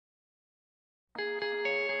Hello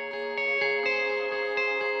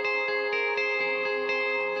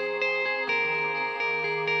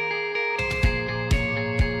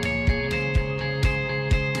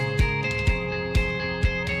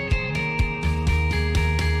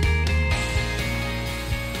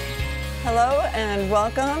and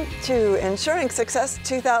welcome to Ensuring Success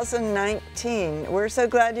 2019. We're so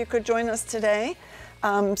glad you could join us today.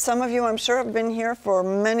 Some of you, I'm sure, have been here for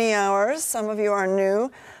many hours. Some of you are new.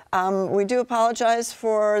 We do apologize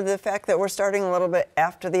for the fact that we're starting a little bit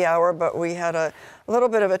after the hour, but we had a little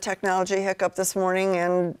bit of a technology hiccup this morning,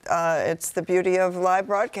 and it's the beauty of live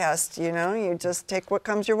broadcast. You know, you just take what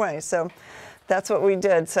comes your way. So that's what we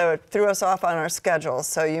did. So it threw us off on our schedule.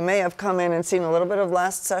 So you may have come in and seen a little bit of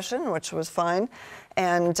last session, which was fine.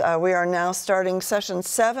 And we are now starting session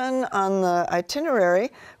 7 on the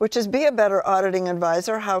itinerary, which is Be a Better Auditing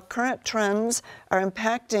Advisor, How Current Trends Are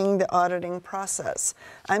Impacting the Auditing Process.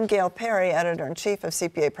 I'm Gail Perry, Editor-in-Chief of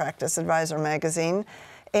CPA Practice Advisor magazine.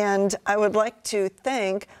 And I would like to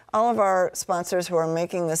thank all of our sponsors who are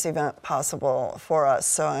making this event possible for us.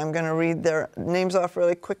 So I'm going to read their names off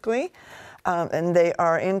really quickly. And they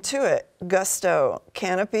are Intuit, Gusto,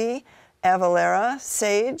 Canopy, Avalara,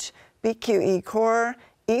 Sage, BQE Core,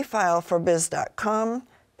 eFileForBiz.com,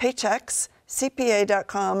 Paychex,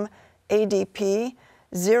 CPA.com, ADP,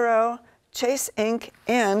 Xero, Chase Inc.,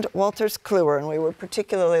 and Wolters Kluwer. And we would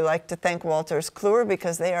particularly like to thank Wolters Kluwer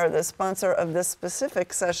because they are the sponsor of this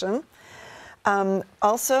specific session.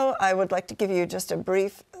 Also, I would like to give you just a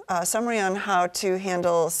brief summary on how to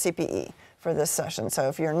handle CPE for this session. So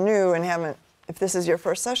if you're new and if this is your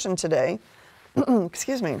first session today,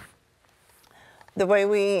 excuse me, the way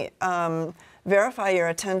we verify your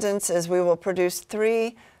attendance is we will produce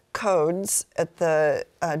 3 codes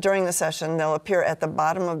during the session. They'll appear at the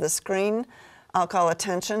bottom of the screen. I'll call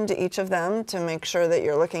attention to each of them to make sure that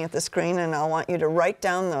you're looking at the screen, and I'll want you to write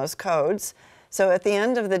down those codes. So at the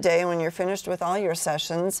end of the day, when you're finished with all your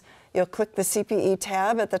sessions, you'll click the CPE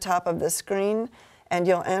tab at the top of the screen, and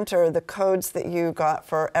you'll enter the codes that you got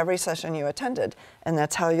for every session you attended, and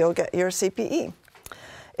that's how you'll get your CPE.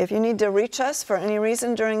 If you need to reach us for any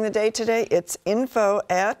reason during the day today, it's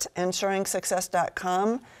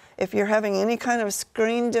info@ensuringsuccess.com. If you're having any kind of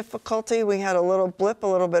screen difficulty, we had a little blip a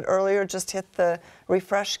little bit earlier. Just hit the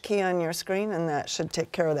refresh key on your screen, and that should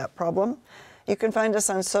take care of that problem. You can find us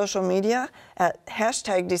on social media at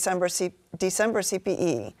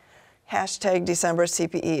 #DecemberCPE.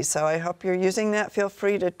 #DecemberCPE. So I hope you're using that. Feel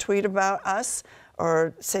free to tweet about us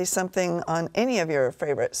or say something on any of your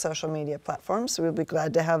favorite social media platforms. We'll be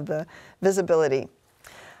glad to have the visibility.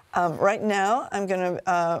 Right now, I'm going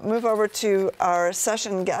to move over to our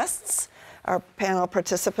session guests, our panel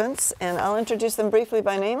participants, and I'll introduce them briefly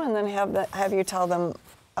by name and then have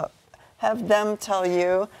them tell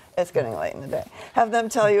you, it's getting late in the day, have them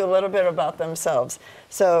tell you a little bit about themselves.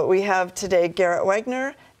 So we have today Garrett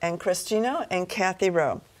Wagner and Geno and Cathy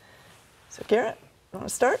Rowe. So Garrett, you want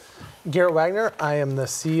to start? Garrett Wagner, I am the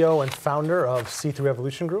CEO and founder of C3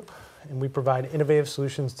 Revolution Group, and we provide innovative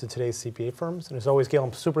solutions to today's CPA firms. And as always, Gail,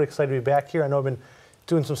 I'm super excited to be back here. I know I've been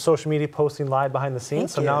doing some social media posting live behind the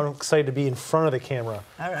scenes, so now I'm excited to be in front of the camera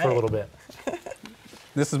for a little bit.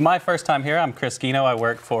 This is my first time here. I'm Geno. I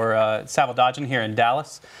work for Saville Dodgen here in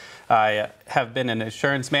Dallas. I have been an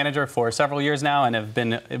insurance manager for several years now and have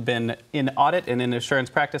been in audit and in insurance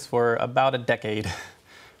practice for about a decade.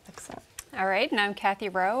 Excellent. All right, and I'm Cathy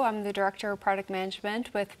Rowe. I'm the Director of Product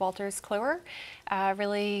Management with Wolters Kluwer,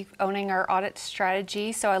 really owning our audit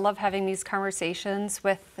strategy. So I love having these conversations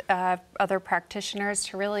with other practitioners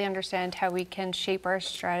to really understand how we can shape our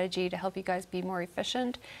strategy to help you guys be more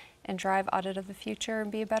efficient and drive audit of the future and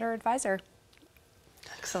be a better advisor.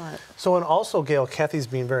 Excellent. So, and also, Gail, Cathy's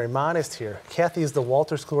being very modest here. Cathy is the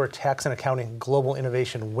Wolters Kluwer Tax and Accounting Global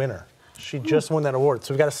Innovation winner. She just won that award.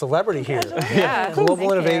 So we've got a celebrity here. Yeah,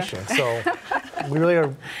 Global innovation. So we really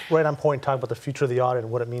are right on point talking about the future of the audit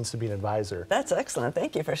and what it means to be an advisor. That's excellent.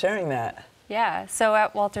 Thank you for sharing that. Yeah, so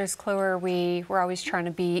at Wolters Kluwer, we're always trying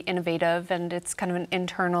to be innovative, and it's kind of an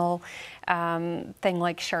internal thing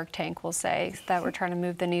like Shark Tank will say, that we're trying to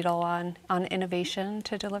move the needle on innovation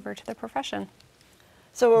to deliver to the profession.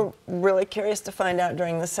 So we're really curious to find out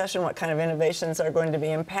during this session what kind of innovations are going to be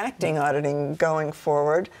impacting auditing going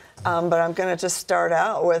forward. But I'm going to just start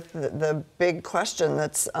out with the big question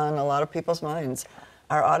that's on a lot of people's minds.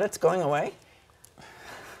 Are audits going away?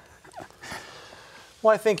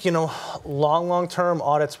 Well, I think, long-term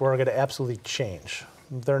audits were going to absolutely change.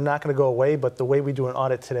 They're not going to go away, but the way we do an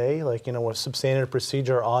audit today, like, with substandard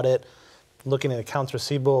procedure audit, looking at accounts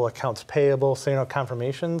receivable, accounts payable, sending out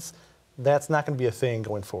confirmations, that's not going to be a thing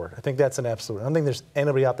going forward. I think that's an absolute. I don't think there's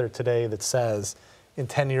anybody out there today that says in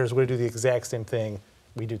 10 years we're going to do the exact same thing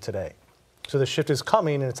we do today. So the shift is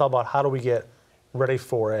coming, and it's all about how do we get ready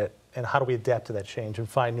for it and how do we adapt to that change and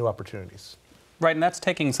find new opportunities. Right, and that's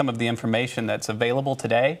taking some of the information that's available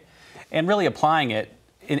today and really applying it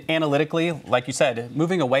analytically, like you said,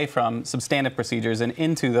 moving away from substantive procedures and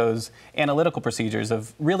into those analytical procedures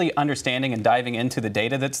of really understanding and diving into the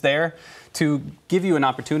data that's there to give you an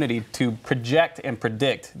opportunity to project and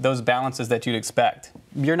predict those balances that you'd expect.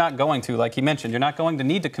 You're not going to, like you mentioned, you're not going to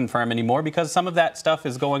need to confirm anymore because some of that stuff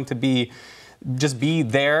is going to be just be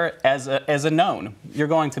there as a known. You're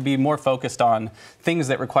going to be more focused on things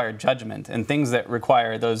that require judgment and things that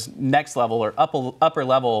require those next level or upper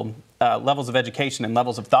level levels of education and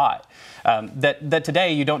levels of thought that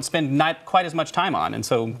today you don't spend not quite as much time on. And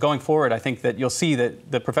so going forward, I think that you'll see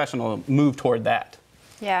that the professional move toward that.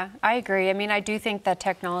 Yeah, I agree. I mean, I do think that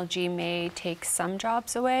technology may take some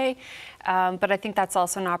jobs away, but I think that's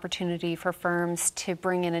also an opportunity for firms to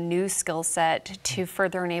bring in a new skill set to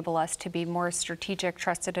further enable us to be more strategic,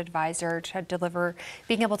 trusted advisor, to deliver,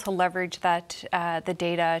 being able to leverage that the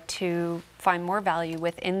data to find more value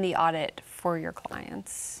within the audit for your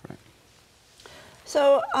clients. Right.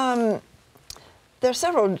 So there's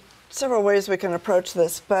several ways we can approach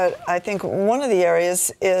this, but I think one of the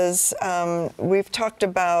areas is we've talked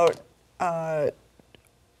about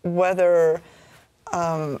whether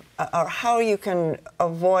or how you can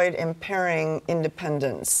avoid impairing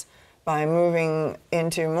independence by moving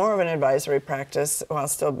into more of an advisory practice while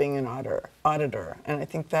still being an auditor. And I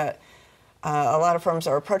think that a lot of firms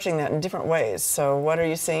are approaching that in different ways. So what are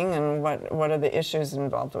you seeing, and what are the issues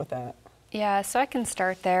involved with that? Yeah, so I can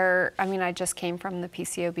start there. I mean, I just came from the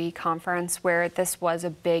PCOB conference where this was a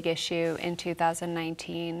big issue in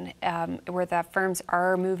 2019, where the firms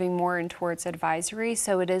are moving more in towards advisory.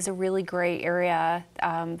 So it is a really gray area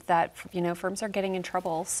that, firms are getting in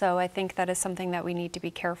trouble. So I think that is something that we need to be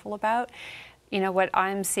careful about. What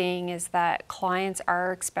I'm seeing is that clients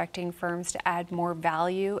are expecting firms to add more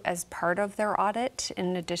value as part of their audit.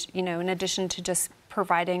 In addition to just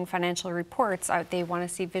providing financial reports, they want to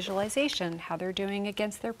see visualization, how they're doing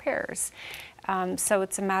against their peers. So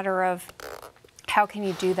it's a matter of how can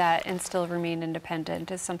you do that and still remain independent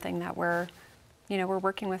is something that we're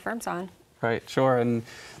working with firms on. Right, sure. And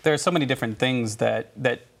there are so many different things that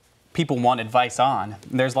people want advice on.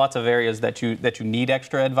 There's lots of areas that you need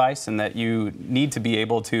extra advice and that you need to be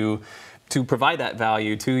able to provide that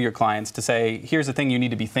value to your clients to say, here's the thing you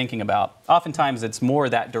need to be thinking about. Oftentimes it's more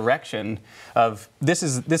that direction of this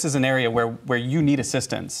is an area where you need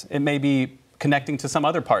assistance. It may be connecting to some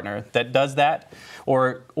other partner that does that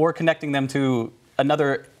or connecting them to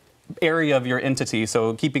another area of your entity,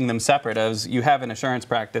 so keeping them separate as you have an assurance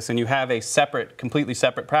practice and you have a completely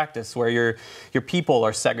separate practice where your people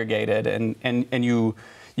are segregated and you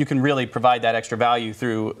can really provide that extra value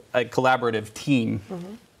through a collaborative team.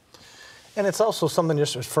 Mm-hmm. And it's also something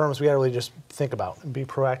just as firms we got to really just think about and be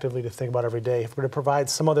proactively to think about every day. If we're to provide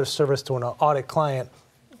some other service to an audit client,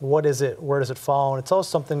 what is it? Where does it fall? And it's also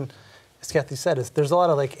something, as Cathy said, there's a lot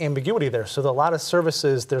of ambiguity there. So a lot of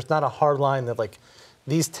services, there's not a hard line that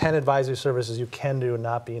these 10 advisory services you can do and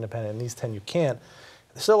not be independent, and these 10 you can't.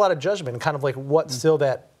 There's still a lot of judgment, and kind of it's still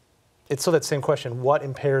that same question, what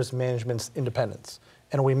impairs management's independence?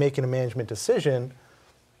 And are we making a management decision?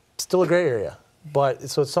 Still a gray area. But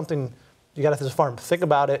so it's something you got to, as a firm, think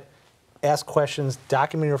about it, ask questions,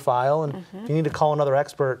 document your file, and if you need to call another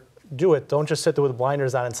expert, do it. Don't just sit there with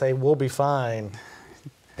blinders on and say, we'll be fine,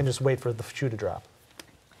 and just wait for the shoe to drop.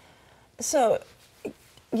 So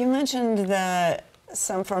you mentioned that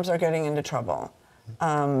some firms are getting into trouble,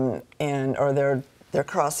 or they're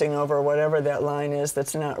crossing over whatever that line is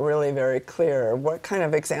that's not really very clear. What kind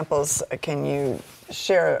of examples can you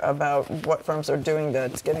share about what firms are doing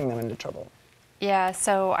that's getting them into trouble? Yeah,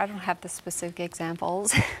 so I don't have the specific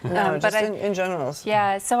examples. No, just in general.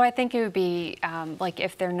 Yeah, so I think it would be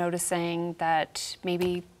if they're noticing that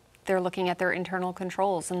maybe they're looking at their internal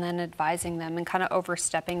controls and then advising them and kind of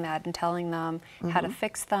overstepping that and telling them how to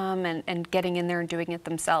fix them and getting in there and doing it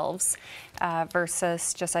themselves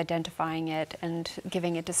versus just identifying it and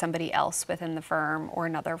giving it to somebody else within the firm or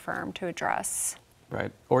another firm to address.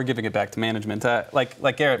 Right, or giving it back to management.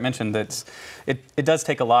 Like Garrett mentioned, it does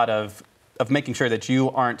take a lot of making sure that you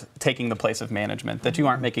aren't taking the place of management, that you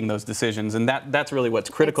aren't making those decisions, and that's really what's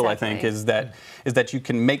critical. Exactly. I think is that you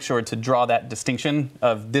can make sure to draw that distinction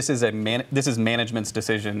of this is management's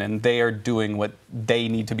decision, and they are doing what they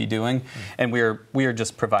need to be doing, and we are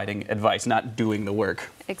just providing advice, not doing the work.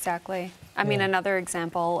 Exactly. I mean, another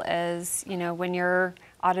example is when you're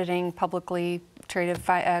auditing publicly traded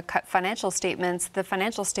financial statements, the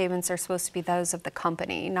financial statements are supposed to be those of the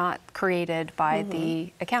company, not created by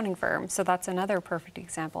the accounting firm. So that's another perfect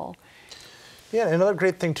example. Yeah, another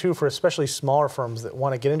great thing too for especially smaller firms that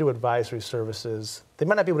want to get into advisory services, they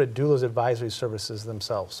might not be able to do those advisory services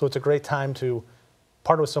themselves. So it's a great time to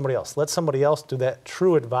partner with somebody else. Let somebody else do that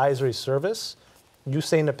true advisory service. You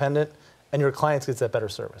stay independent, and your clients get that better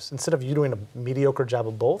service. Instead of you doing a mediocre job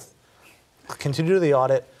of both, continue to do the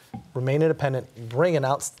audit, remain independent, bring an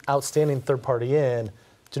outstanding third party in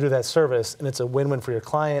to do that service, and it's a win-win for your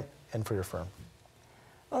client and for your firm.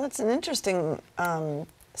 Well, it's an interesting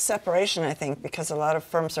separation, I think, because a lot of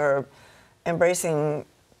firms are embracing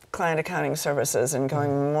client accounting services and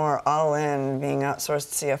going more all in, being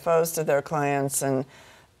outsourced CFOs to their clients, and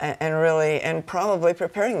probably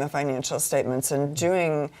preparing the financial statements and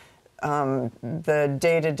doing the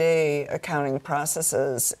day-to-day accounting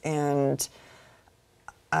processes. And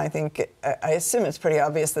I assume it's pretty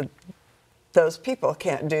obvious that those people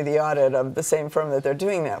can't do the audit of the same firm that they're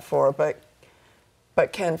doing that for, but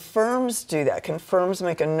can firms do that? Can firms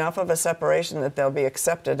make enough of a separation that they'll be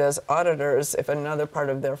accepted as auditors if another part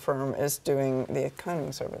of their firm is doing the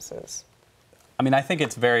accounting services? I mean, I think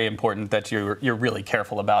it's very important that you're really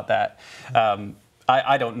careful about that.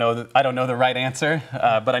 I don't know the right answer,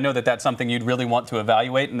 but I know that that's something you'd really want to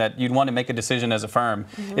evaluate, and that you'd want to make a decision as a firm.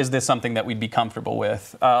 Is this something that we'd be comfortable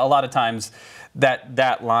with? A lot of times,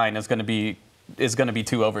 that line is going to be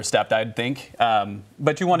too overstepped, I'd think.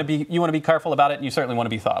 But you want to be careful about it, and you certainly want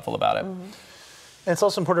to be thoughtful about it. And it's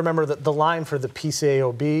also important to remember that the line for the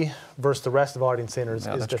PCAOB versus the rest of auditing standards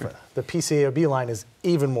is different. True. The PCAOB line is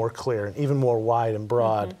even more clear and even more wide and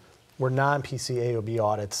broad, where non-PCAOB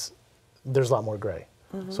audits, there's a lot more gray.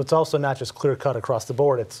 So it's also not just clear cut across the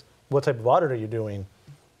board, it's what type of audit are you doing,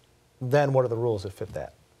 then what are the rules that fit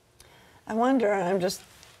that? I wonder, I'm just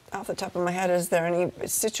off the top of my head, is there any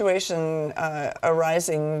situation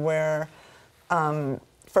arising where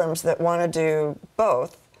firms that want to do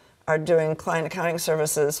both are doing client accounting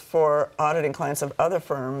services for auditing clients of other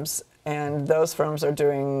firms, and those firms are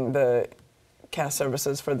doing the CAS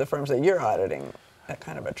services for the firms that you're auditing, that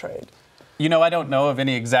kind of a trade? You know, I don't know of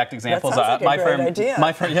any exact examples. That sounds like a great idea.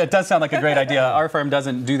 My firm, yeah, it does sound like a great idea. Our firm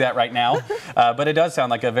doesn't do that right now, but it does sound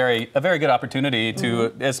like a very good opportunity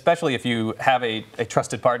to, especially if you have a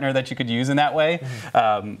trusted partner that you could use in that way,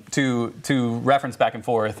 to reference back and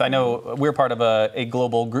forth. I know we're part of a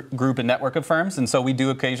global group and network of firms, and so we do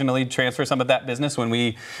occasionally transfer some of that business when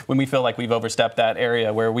we feel like we've overstepped that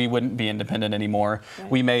area where we wouldn't be independent anymore. Right.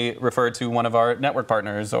 We may refer to one of our network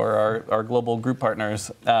partners or our global group partners,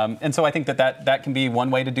 and so I think that can be one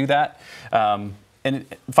way to do that. And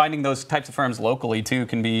finding those types of firms locally too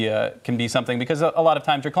can be something, because a lot of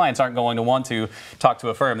times your clients aren't going to want to talk to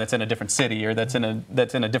a firm that's in a different city or that's in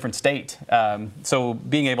a different state. So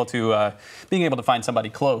being able to find somebody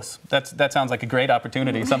close, that sounds like a great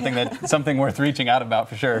opportunity, something worth reaching out about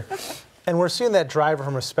for sure. And we're seeing that driver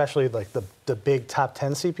from especially like the big top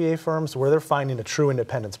 10 CPA firms, where they're finding a true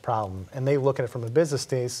independence problem, and they look at it from a business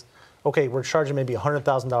case. Okay, we're charging maybe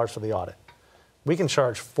 $100,000 for the audit. We can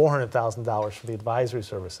charge $400,000 for the advisory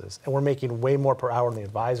services, and we're making way more per hour in the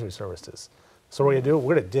advisory services. So what are we gonna do?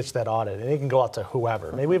 We're gonna ditch that audit, and it can go out to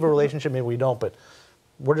whoever. Maybe we have a relationship, maybe we don't, but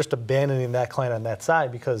we're just abandoning that client on that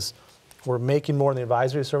side because we're making more in the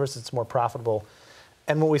advisory service, it's more profitable.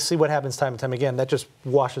 And when we see what happens time and time again, that just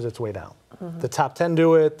washes its way down. The top 10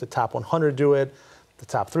 do it, the top 100 do it, the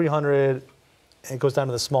top 300, and it goes down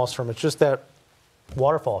to the smallest firm. It's just that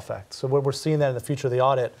waterfall effect. So when we're seeing that in the future of the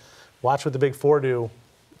audit, watch what the big four do.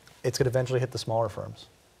 It's going to eventually hit the smaller firms.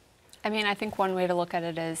 I mean, I think one way to look at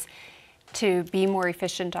it is to be more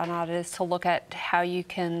efficient on audit is to look at how you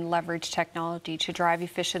can leverage technology to drive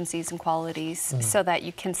efficiencies and qualities so that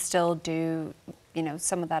you can still do, you know,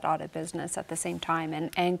 some of that audit business at the same time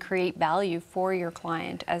and create value for your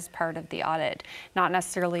client as part of the audit. Not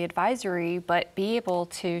necessarily advisory, but be able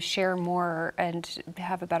to share more and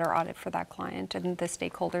have a better audit for that client and the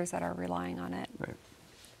stakeholders that are relying on it. Right.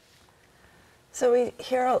 So we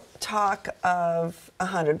hear talk of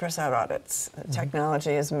 100% audits.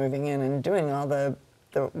 Technology is moving in and doing all the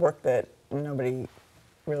work that nobody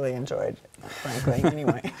really enjoyed, frankly,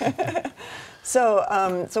 anyway. So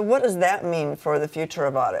what does that mean for the future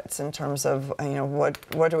of audits in terms of, you know,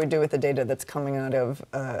 what do we do with the data that's coming out of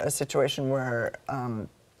a situation where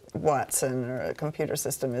Watson or a computer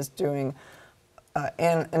system is doing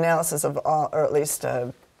an analysis of all, or at least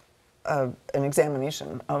an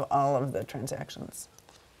examination of all of the transactions?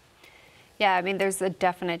 Yeah, I mean, there's a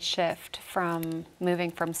definite shift from moving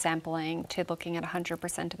from sampling to looking at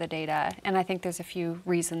 100% of the data. And I think there's a few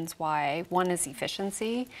reasons why. One is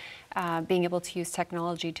efficiency. Being able to use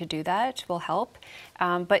technology to do that will help.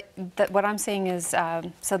 But what I'm seeing is,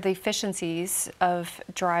 so the efficiencies of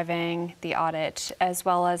driving the audit, as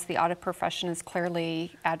well as the audit profession is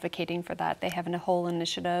clearly advocating for that. They have a whole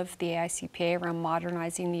initiative, the AICPA, around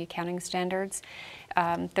modernizing the accounting standards.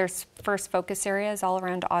 There's first focus areas all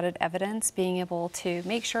around audit evidence, being able to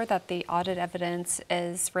make sure that the audit evidence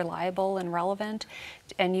is reliable and relevant,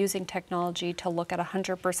 and using technology to look at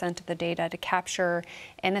 100% of the data to capture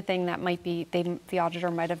anything that might be the auditor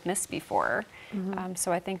might have missed before.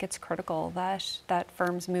 So I think it's critical that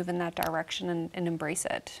firms move in that direction and embrace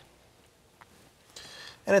it.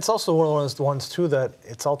 And it's also one of those ones too that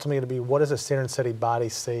it's ultimately going to be, what does a standard-setting body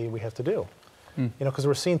say we have to do? You know, because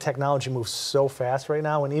we're seeing technology move so fast right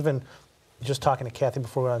now, and even just talking to Cathy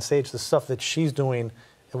before we went on stage, the stuff that she's doing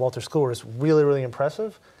at Wolters Kluwer is really, really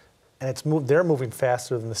impressive, and they're moving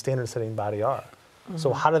faster than the standard-setting body are.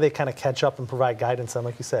 So how do they kind of catch up and provide guidance on,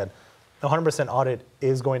 like you said, 100% audit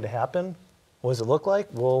is going to happen? What does it look like?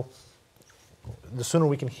 Well, the sooner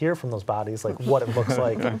we can hear from those bodies, like what it looks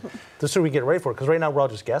like, the sooner we get ready for it. Because right now we're all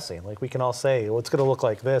just guessing. Like we can all say, well, it's going to look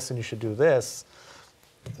like this, and you should do this.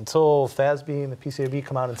 Until FASB and the PCAOB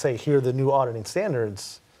come out and say, here are the new auditing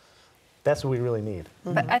standards, that's what we really need.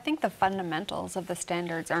 But I think the fundamentals of the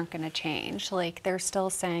standards aren't going to change. Like they're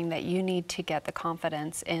still saying that you need to get the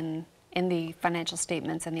confidence in the financial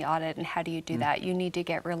statements and the audit, and how do you do that? You need to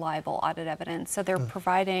get reliable audit evidence. So they're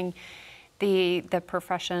providing the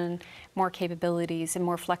profession more capabilities and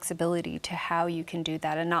more flexibility to how you can do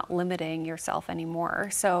that, and not limiting yourself anymore.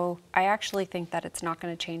 So I actually think that it's not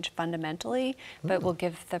going to change fundamentally, but will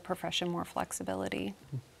give the profession more flexibility.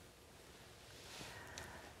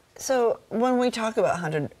 So when we talk about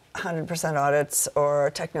 100% audits or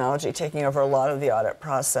technology taking over a lot of the audit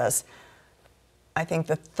process, I think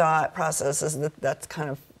the thought process is that that's kind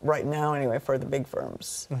of right now anyway for the big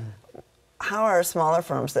firms. How are smaller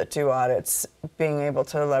firms that do audits being able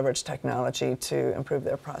to leverage technology to improve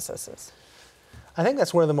their processes? I think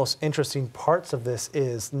that's one of the most interesting parts of this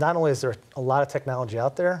is not only is there a lot of technology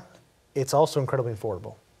out there, it's also incredibly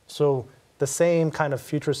affordable. So the same kind of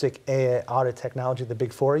futuristic AI audit technology the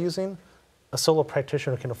Big Four are using, a solo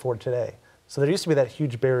practitioner can afford today. So there used to be that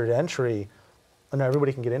huge barrier to entry, and now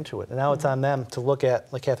everybody can get into it. And now it's on them to look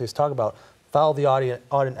at, like Cathy was talking about, follow the audit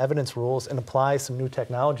evidence rules and apply some new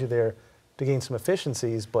technology there to gain some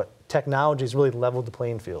efficiencies, but technology has really leveled the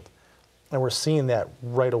playing field. And we're seeing that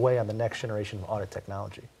right away on the next generation of audit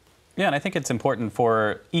technology. Yeah, and I think it's important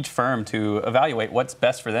for each firm to evaluate what's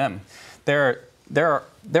best for them. There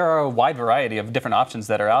are a wide variety of different options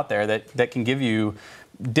that are out there that can give you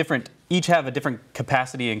each have a different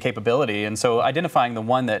capacity and capability, and so identifying the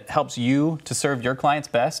one that helps you to serve your clients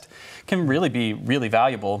best can really be really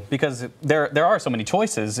valuable, because there are so many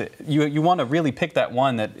choices. You want to really pick that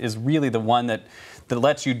one that is really the one that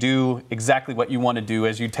lets you do exactly what you want to do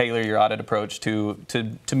as you tailor your audit approach to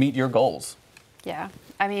meet your goals. Yeah.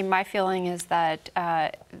 I mean, my feeling is that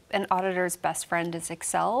an auditor's best friend is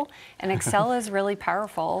Excel, and Excel is really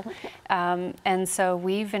powerful. And so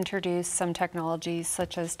we've introduced some technologies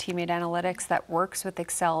such as Teammate Analytics that works with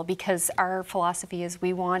Excel, because our philosophy is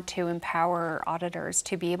we want to empower auditors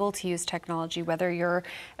to be able to use technology, whether you're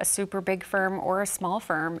a super big firm or a small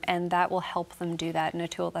firm, and that will help them do that in a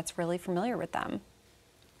tool that's really familiar with them.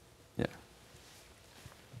 Yeah.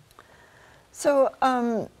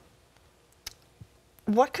 So,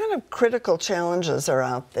 what kind of critical challenges are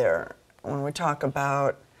out there when we talk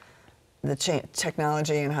about the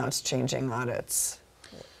technology and how it's changing audits?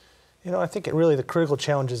 You know, I think the critical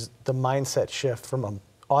challenge is the mindset shift from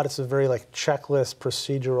audits is a very like checklist,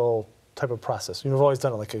 procedural type of process. We've always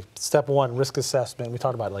done it like a step one, risk assessment. We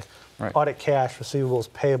talked about like audit cash, receivables,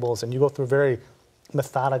 payables, and you go through a very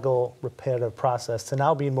methodical, repetitive process to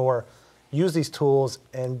now be more, use these tools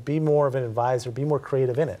and be more of an advisor, be more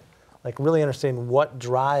creative in it. Like really understand what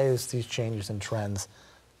drives these changes and trends,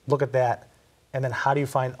 look at that, and then how do you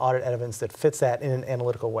find audit evidence that fits that in an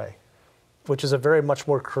analytical way, which is a very much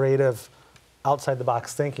more creative, outside the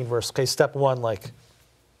box thinking versus, okay, step one, like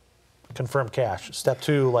confirm cash. Step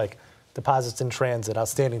two, like deposits in transit,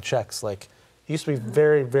 outstanding checks. Like it used to be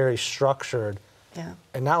very, very structured,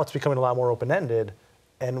 and now it's becoming a lot more open-ended,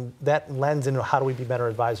 and that lends into how do we be better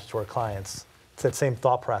advisors to our clients. It's that same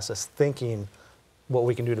thought process, thinking what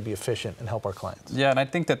we can do to be efficient and help our clients. Yeah, and I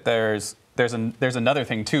think that there's another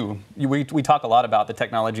thing too. We talk a lot about the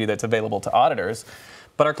technology that's available to auditors,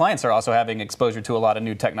 but our clients are also having exposure to a lot of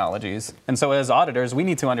new technologies. And so as auditors, we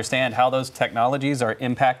need to understand how those technologies are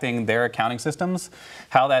impacting their accounting systems,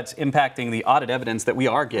 how that's impacting the audit evidence that we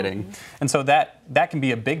are getting. And so that can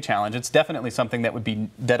be a big challenge. It's definitely something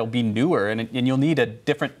that'll be newer, and you'll need a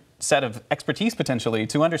different set of expertise potentially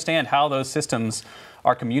to understand how those systems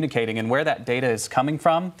are communicating and where that data is coming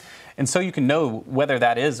from. And so you can know whether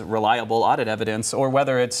that is reliable audit evidence or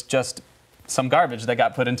whether it's just some garbage that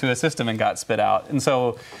got put into a system and got spit out. And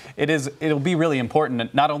so it'll be really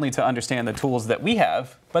important not only to understand the tools that we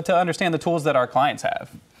have, but to understand the tools that our clients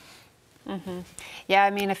have. Mm-hmm. Yeah,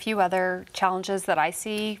 I mean, a few other challenges that I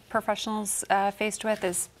see professionals faced with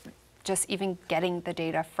is just even getting the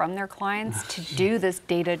data from their clients to do this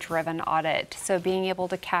data-driven audit. So being able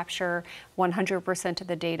to capture 100% of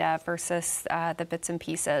the data versus the bits and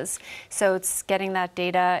pieces. So it's getting that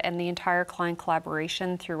data and the entire client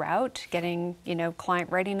collaboration throughout, getting client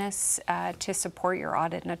readiness to support your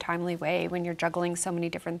audit in a timely way when you're juggling so many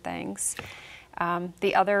different things.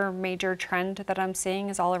 The other major trend that I'm seeing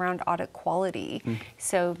is all around audit quality.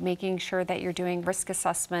 So making sure that you're doing risk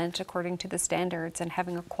assessment according to the standards and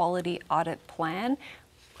having a quality audit plan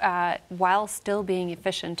while still being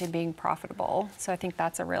efficient and being profitable. So I think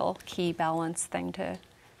that's a real key balance thing to.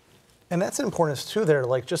 And that's important too there,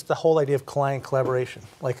 like just the whole idea of client collaboration,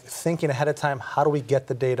 like thinking ahead of time, how do we get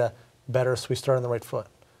the data better so we start on the right foot?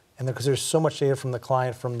 And because there's so much data from the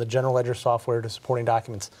client, from the general ledger software to supporting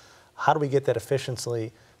documents, how do we get that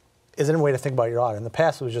efficiently? Is there a way to think about your audit? In the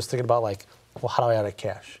past, it was just thinking about like, well, how do I audit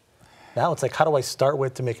cash? Now it's like, how do I start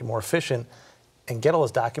with to make it more efficient and get all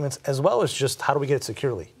those documents, as well as just how do we get it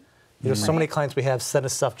securely? So many clients we have send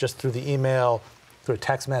us stuff just through the email, through a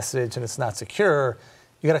text message, and it's not secure.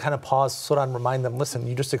 You got to kind of pause, slow down, and remind them, listen,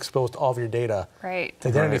 you just exposed all of your data to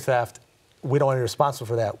identity theft. We don't want to be responsible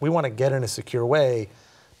for that. We want to get it in a secure way.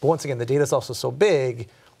 But once again, the data is also so big,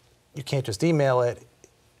 you can't just email it.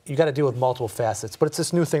 You got to deal with multiple facets, but it's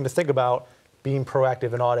this new thing to think about, being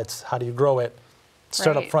proactive in audits. How do you grow it?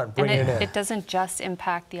 Start up front, bring it in. It doesn't just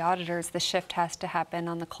impact the auditors. The shift has to happen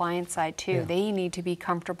on the client side too. Yeah. They need to be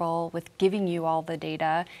comfortable with giving you all the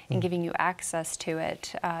data and giving you access to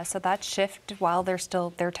it. So that shift, while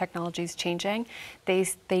their technology is changing, they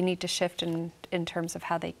need to shift in terms of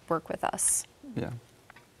how they work with us. Yeah.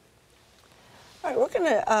 All right, we're going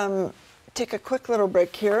to take a quick little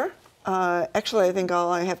break here. Actually, I think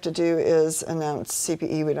all I have to do is announce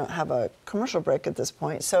CPE. We don't have a commercial break at this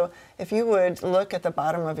point. So if you would look at the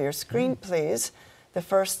bottom of your screen, please, the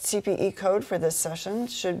first CPE code for this session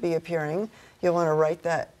should be appearing. You'll want to write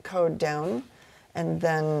that code down and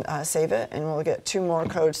then save it, and we'll get 2 more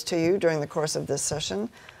codes to you during the course of this session.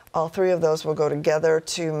 All 3 of those will go together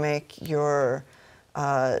to make your,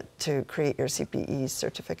 to create your CPE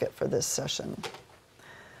certificate for this session.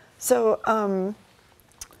 So,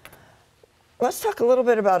 let's talk a little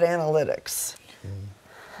bit about analytics.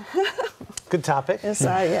 Good topic. Yes,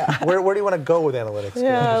 yeah. Where do you want to go with analytics?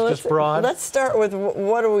 Yeah, just broad. Let's start with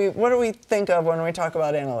what do we think of when we talk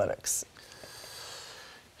about analytics?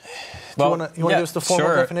 You want to give us the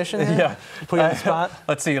formal definition? Yeah. Put you on the spot.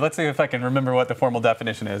 Let's see if I can remember what the formal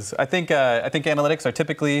definition is. I think analytics are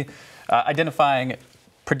typically identifying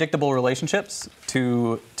predictable relationships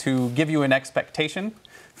to give you an expectation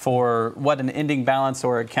for what an ending balance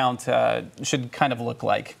or account should kind of look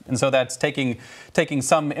like. And so that's taking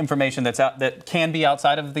some information that can be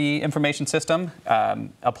outside of the information system,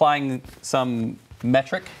 applying some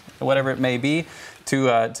metric, whatever it may be,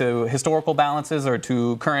 to historical balances or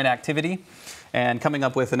to current activity, and coming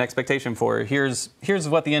up with an expectation for here's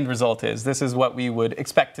what the end result is. This is what we would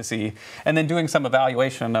expect to see, and then doing some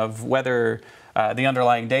evaluation of whether the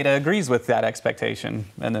underlying data agrees with that expectation,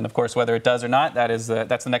 and then of course whether it does or not. That's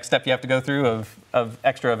the next step you have to go through of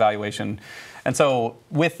extra evaluation. And so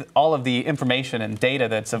with all of the information and data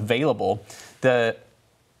that's available, the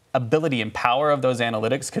ability and power of those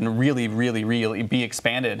analytics can really, really, really be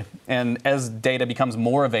expanded. And as data becomes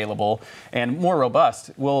more available and more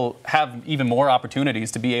robust, we'll have even more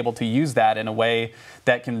opportunities to be able to use that in a way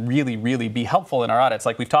that can really, really be helpful in our audits.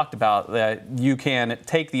 Like we've talked about, that you can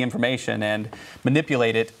take the information and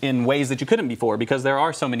manipulate it in ways that you couldn't before, because there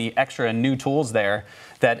are so many extra and new tools there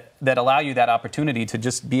that allow you that opportunity to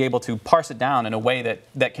just be able to parse it down in a way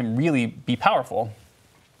that can really be powerful.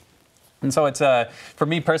 And so it's for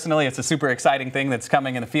me personally, it's a super exciting thing that's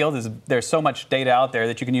coming in the field. There's so much data out there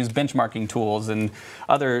that you can use benchmarking tools and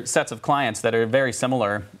other sets of clients that are very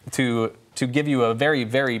similar to give you a very,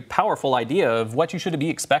 very powerful idea of what you should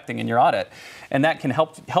be expecting in your audit. And that can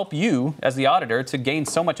help you as the auditor to gain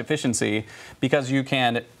so much efficiency, because you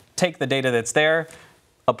can take the data that's there,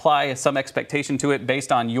 apply some expectation to it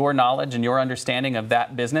based on your knowledge and your understanding of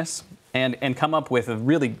that business, and come up with a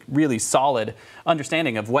really, really solid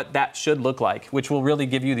understanding of what that should look like, which will really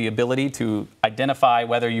give you the ability to identify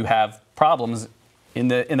whether you have problems in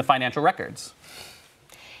the financial records.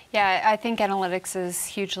 Yeah, I think analytics is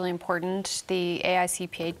hugely important. The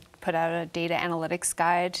AICPA put out a data analytics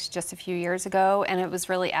guide just a few years ago, and it was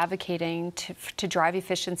really advocating to drive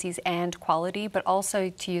efficiencies and quality, but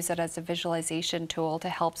also to use it as a visualization tool to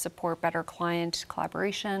help support better client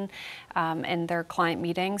collaboration and their client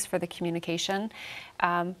meetings for the communication.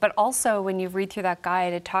 But also, when you read through that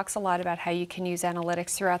guide, it talks a lot about how you can use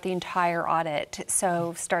analytics throughout the entire audit.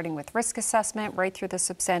 So starting with risk assessment right through the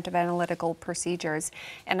substantive analytical procedures.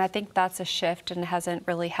 And I think that's a shift and hasn't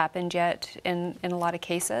really happened yet in a lot of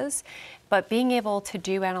cases. But being able to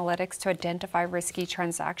do analytics to identify risky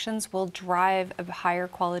transactions will drive a higher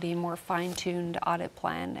quality, more fine-tuned audit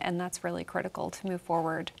plan. And that's really critical to move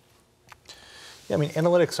forward. Yeah, I mean,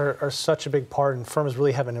 analytics are such a big part, and firms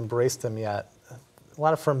really haven't embraced them yet. A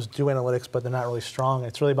lot of firms do analytics, but they're not really strong.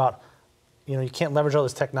 It's really about, you can't leverage all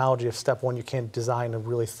this technology if step one, you can't design a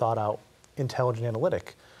really thought out, intelligent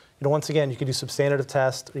analytic. Once again, you can do substantive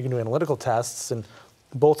tests, or you can do analytical tests, and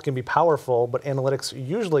both can be powerful, but analytics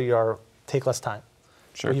usually take less time.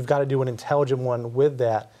 Sure. So you've got to do an intelligent one with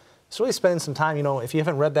that. So really spending some time, if you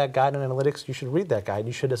haven't read that guide on analytics, you should read that guide.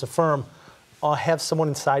 You should, as a firm, have someone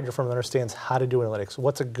inside your firm that understands how to do analytics.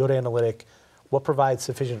 What's a good analytic? What provides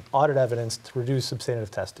sufficient audit evidence to reduce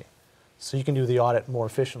substantive testing? So you can do the audit more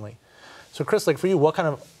efficiently. So Chris, for you, what kind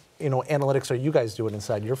of analytics are you guys doing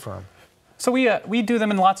inside your firm? So we do them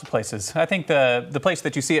in lots of places. I think the place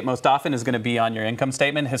that you see it most often is going to be on your income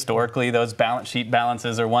statement. Historically, those balance sheet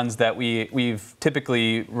balances are ones that we've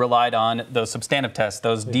typically relied on, those substantive tests,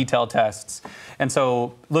 those detail tests. And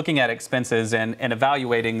so looking at expenses and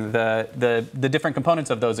evaluating the different components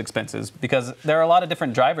of those expenses, because there are a lot of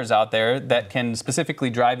different drivers out there that can specifically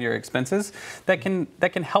drive your expenses that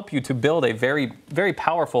can help you to build a very, very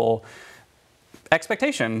powerful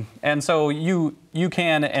expectation. And so you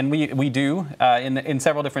can, and we do in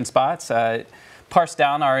several different spots, parse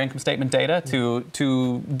down our income statement data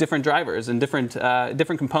to different drivers and different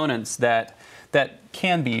components that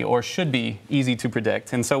can be or should be easy to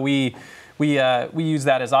predict. And so we use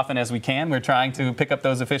that as often as we can. We're trying to pick up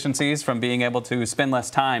those efficiencies from being able to spend less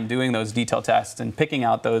time doing those detailed tests and picking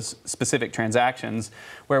out those specific transactions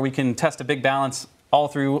where we can test a big balance all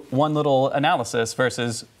through one little analysis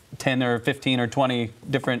versus 10 or 15 or 20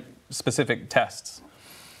 different specific tests.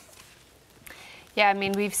 Yeah, I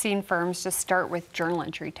mean, we've seen firms just start with journal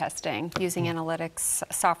entry testing using analytics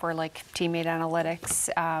software like Teammate Analytics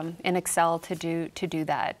in Excel to do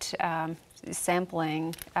that.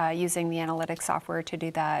 Sampling using the analytics software to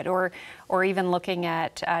do that, or even looking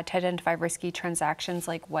at to identify risky transactions,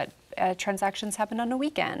 like what transactions happen on a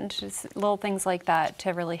weekend, just little things like that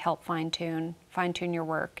to really help fine tune your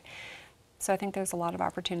work. So I think there's a lot of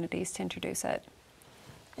opportunities to introduce it.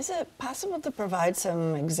 Is it possible to provide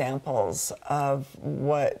some examples of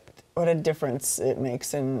what a difference it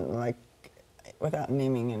makes in, without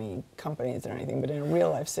naming any companies or anything, but in a real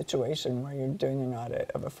life situation where you're doing an audit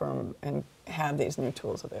of a firm and have these new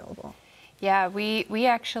tools available? Yeah, we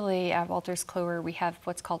actually, at Wolters Kluwer, we have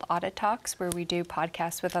what's called audit talks, where we do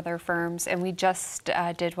podcasts with other firms, and we just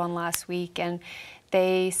did one last week, and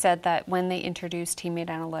they said that when they introduced Teammate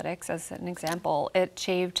Analytics, as an example, it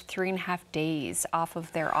shaved 3.5 days off of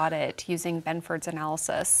their audit using Benford's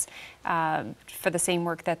analysis for the same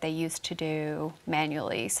work that they used to do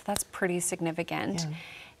manually. So that's pretty significant. Yeah.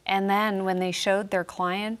 And then when they showed their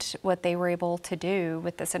client what they were able to do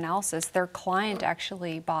with this analysis, their client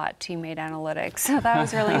actually bought Teammate Analytics. So that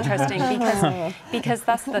was really interesting because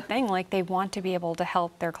that's the thing, they want to be able to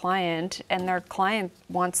help their client, and their client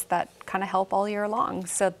wants that kind of help all year long.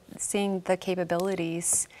 So seeing the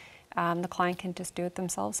capabilities, the client can just do it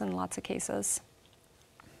themselves in lots of cases.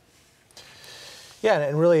 Yeah,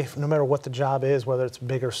 and really, no matter what the job is, whether it's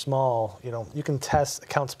big or small, you can test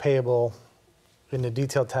accounts payable in a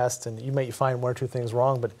detailed test, and you might find one or two things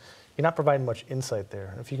wrong, but you're not providing much insight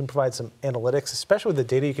there. If you can provide some analytics, especially with the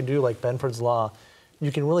data you can do, like Benford's Law,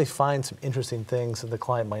 you can really find some interesting things that the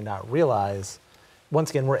client might not realize. Once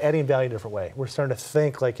again, we're adding value in a different way. We're starting to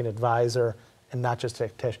think like an advisor and not just a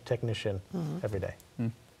technician every day. Mm-hmm.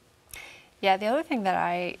 Yeah, the other thing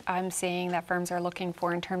that I'm seeing that firms are looking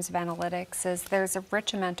for in terms of analytics is there's a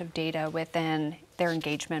rich amount of data within their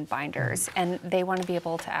engagement binders, and they want to be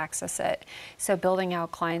able to access it. So building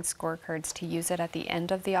out client scorecards to use it at the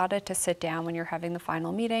end of the audit, to sit down when you're having the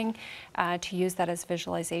final meeting, to use that as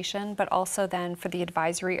visualization, but also then for the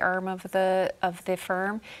advisory arm of the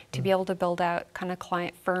firm to be able to build out kind of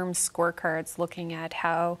client firm scorecards, looking at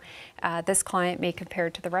how this client may compare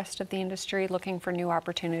to the rest of the industry, looking for new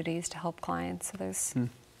opportunities to help clients. So there's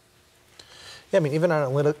Yeah, I mean, even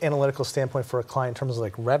on an analytical standpoint for a client in terms of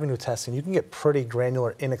like revenue testing, you can get pretty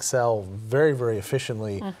granular in Excel very, very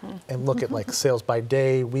efficiently and look at like sales by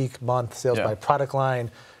day, week, month, sales by product line,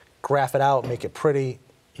 graph it out, make it pretty,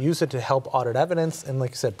 use it to help audit evidence, and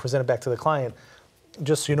like you said, present it back to the client.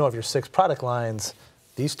 Just so you know, of your 6 product lines,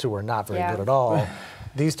 these 2 are not very good at all.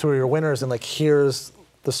 These 2 are your winners, and like here's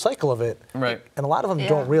the cycle of it. Right. And a lot of them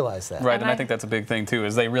don't realize that. Right, and I think that's a big thing too,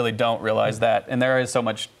 is they really don't realize that. And there is so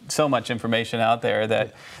much information out there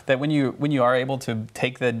that when you are able to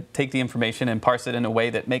take the information and parse it in a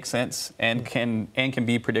way that makes sense and can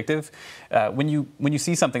be predictive, when you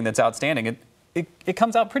see something that's outstanding, it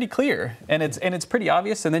comes out pretty clear, and it's pretty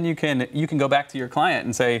obvious, and then you can go back to your client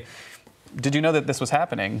and say, did you know that this was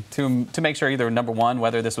happening? To make sure either, number one,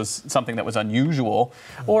 whether this was something that was unusual,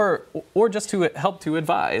 or just to help to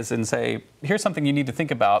advise and say, here's something you need to think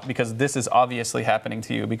about because this is obviously happening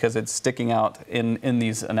to you because it's sticking out in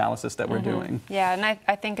these analysis that we're doing. Yeah, and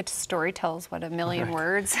I think a story tells what, 1,000,000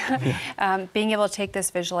 words. Being able to take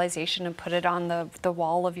this visualization and put it on the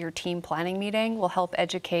wall of your team planning meeting will help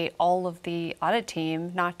educate all of the audit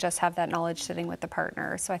team, not just have that knowledge sitting with the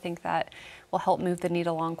partner. So I think that will help move the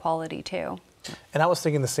needle on quality too. And I was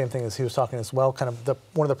thinking the same thing as he was talking as well. Kind of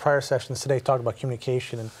one of the prior sessions today talked about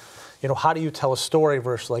communication and, you know, how do you tell a story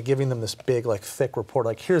versus like giving them this big, like thick report,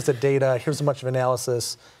 like here's the data, here's a bunch of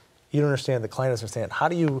analysis. You don't understand, the client doesn't understand. How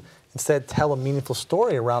do you instead tell a meaningful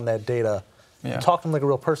story around that data and talk to them like a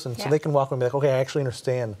real person so they can walk away and be like, okay, I actually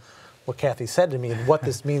understand what Cathy said to me and what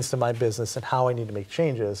this means to my business and how I need to make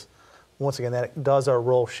changes. Once again, that does our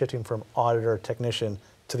role shifting from auditor, technician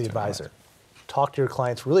to the advisor. Talk to your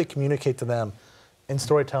clients, really communicate to them, and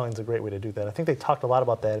storytelling is a great way to do that. I think they talked a lot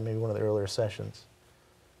about that in maybe one of the earlier sessions.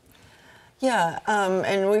 Yeah,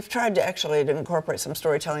 and we've tried to actually incorporate some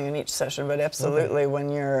storytelling in each session, but absolutely when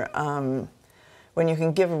you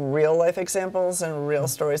can give real life examples and real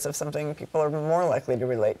stories of something, people are more likely to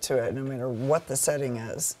relate to it no matter what the setting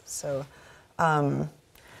is. So, and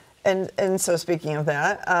so speaking of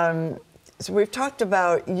that, so we've talked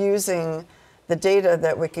about using the data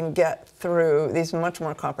that we can get through these much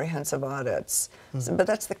more comprehensive audits. So, but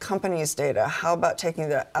that's the company's data. How about taking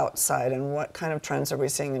that outside, and what kind of trends are we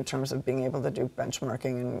seeing in terms of being able to do benchmarking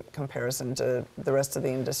in comparison to the rest of the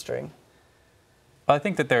industry? I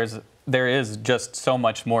think that there is just so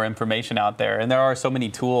much more information out there, and there are so many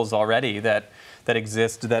tools already that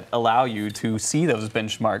exist that allow you to see those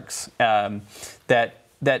benchmarks,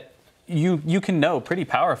 that you can know pretty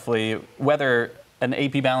powerfully whether an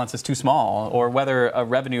AP balance is too small or whether a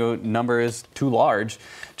revenue number is too large,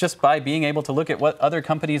 just by being able to look at what other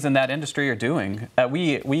companies in that industry are doing.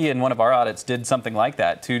 We in one of our audits did something like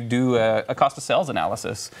that to do a cost of sales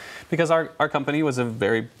analysis, because our company was a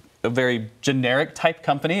very generic type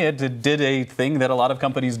company. It did a thing that a lot of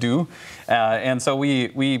companies do, and so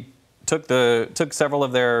we took several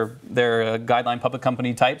of their guideline public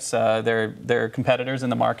company types, their competitors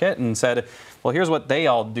in the market, and said, well, here's what they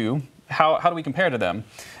all do. How do we compare to them?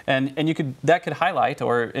 And that could highlight,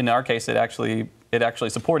 or in our case, it actually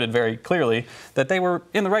supported very clearly that they were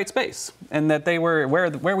in the right space and that they were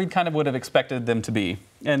where we kind of would have expected them to be.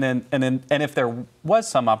 And if there was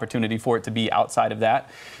some opportunity for it to be outside of that,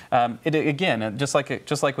 again, just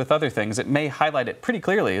like with other things, it may highlight it pretty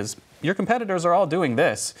clearly as your competitors are all doing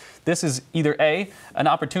this. This is either an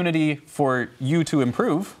opportunity for you to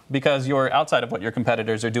improve because you're outside of what your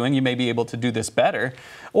competitors are doing. You may be able to do this better,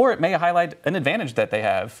 or it may highlight an advantage that they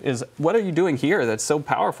have. Is what are you doing here that's so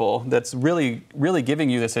powerful, that's really, really giving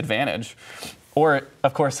you this advantage? Or,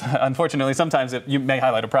 of course, unfortunately, sometimes you may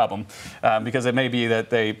highlight a problem because it may be that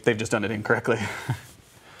they've just done it incorrectly.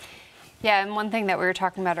 Yeah, and one thing that we were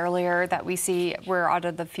talking about earlier that we see where Audit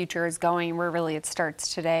of the Future is going, where really it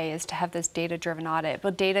starts today, is to have this data-driven audit.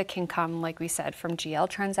 But data can come, like we said, from GL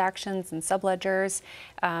transactions and subledgers.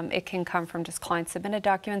 It can come from just client-submitted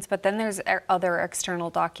documents, but then there's other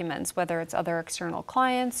external documents, whether it's other external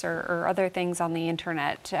clients or other things on the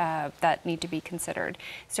internet that need to be considered.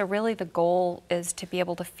 So really the goal is to be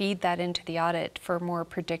able to feed that into the audit for more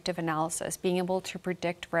predictive analysis, being able to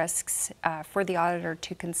predict risks for the auditor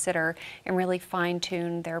to consider and really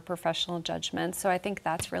fine-tune their professional judgment. So I think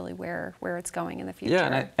that's really where it's going in the future.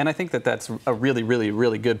 Yeah, and I think that that's a really, really,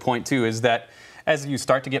 really good point too, is that as you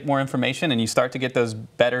start to get more information and you start to get those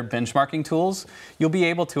better benchmarking tools, you'll be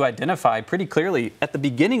able to identify pretty clearly at the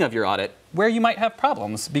beginning of your audit where you might have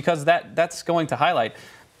problems, because that's going to highlight,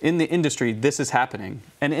 in the industry, this is happening,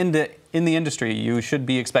 and in the industry, you should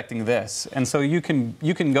be expecting this. And so you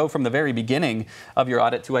can go from the very beginning of your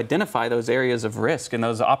audit to identify those areas of risk and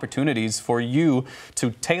those opportunities for you to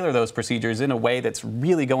tailor those procedures in a way that's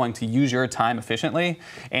really going to use your time efficiently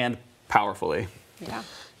and powerfully. Yeah.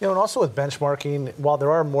 You know, and also with benchmarking, while there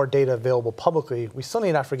are more data available publicly, we still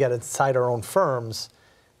need not forget inside our own firms,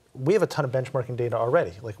 we have a ton of benchmarking data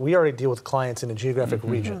already. Like, we already deal with clients in a geographic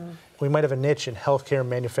region. We might have a niche in healthcare,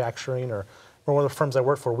 manufacturing, or one of the firms I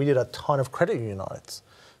work for, we did a ton of credit union audits.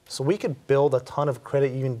 So we could build a ton of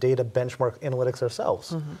credit union data benchmark analytics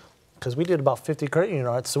ourselves. Because we did about 50 credit union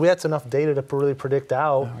audits, so we had enough data to really predict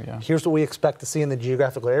out, here's what we expect to see in the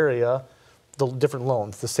geographical area, the different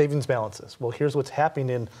loans, the savings balances. Well, here's what's happening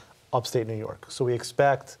in upstate New York. So we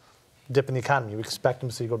expect dip in the economy, we expect them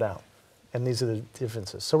to go down. And these are the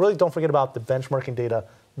differences. So really don't forget about the benchmarking data,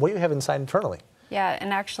 what you have inside internally. Yeah,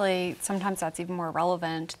 and actually sometimes that's even more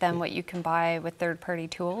relevant than what you can buy with third-party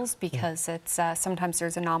tools, because it's sometimes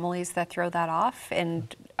there's anomalies that throw that off in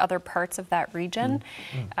other parts of that region.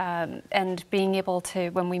 And being able to,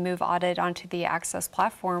 when we move audit onto the Access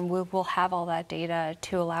platform, we will have all that data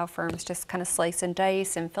to allow firms to kind of slice and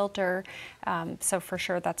dice and filter. So for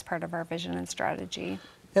sure that's part of our vision and strategy.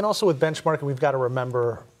 And also with benchmarking, we've got to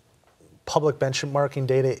remember public benchmarking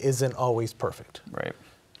data isn't always perfect. Right.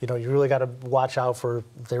 You know, you really got to watch out for,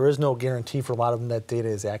 there is no guarantee for a lot of them that data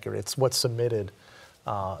is accurate. It's what's submitted.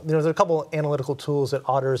 There's a couple of analytical tools that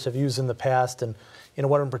auditors have used in the past, and you know,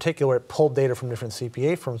 one in particular, it pulled data from different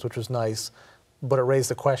CPA firms, which was nice, but it raised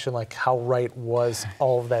the question, like, how right was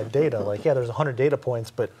all of that data? Like, yeah, there's 100 data points,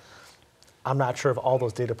 but I'm not sure if all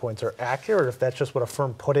those data points are accurate, or if that's just what a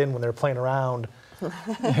firm put in when they're playing around,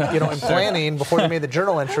 you know, in planning before they made the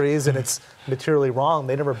journal entries, and it's materially wrong.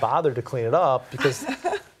 They never bothered to clean it up because.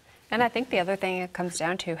 And I think the other thing it comes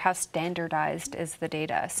down to, how standardized is the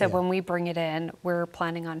data? So when we bring it in, we're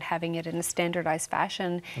planning on having it in a standardized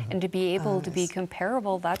fashion, and to be able to be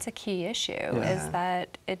comparable, that's a key issue, is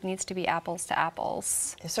that it needs to be apples to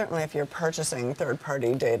apples. Certainly if you're purchasing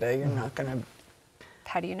third-party data, you're not going to.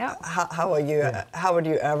 How do you know? How would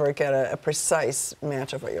you ever get a precise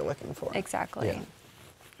match of what you're looking for? Exactly.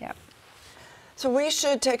 Yeah. So we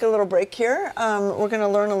should take a little break here. We're going to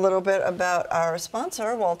learn a little bit about our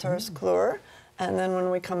sponsor, Wolters Kluwer, and then when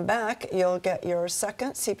we come back, you'll get your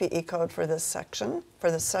second CPE code for this session.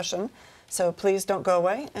 So please don't go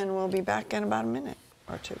away, and we'll be back in about a minute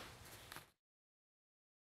or two.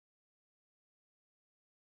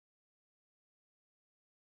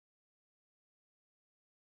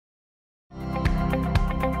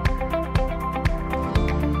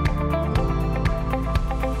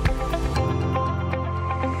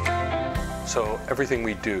 So everything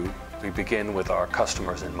we do, we begin with our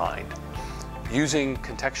customers in mind. Using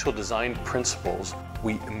contextual design principles,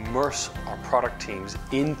 we immerse our product teams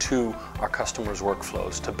into our customers'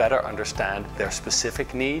 workflows to better understand their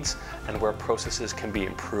specific needs and where processes can be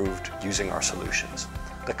improved using our solutions.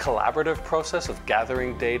 The collaborative process of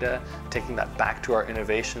gathering data, taking that back to our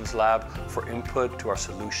innovations lab for input to our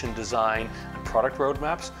solution design and product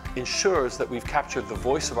roadmaps ensures that we've captured the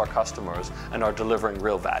voice of our customers and are delivering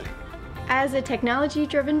real value. As a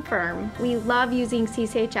technology-driven firm, we love using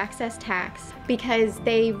CCH Access Tax because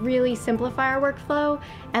they really simplify our workflow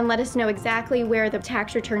and let us know exactly where the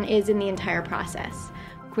tax return is in the entire process.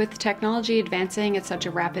 With technology advancing at such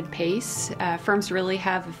a rapid pace, firms really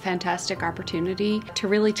have a fantastic opportunity to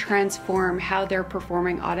really transform how they're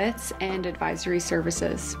performing audits and advisory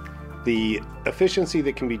services. The efficiency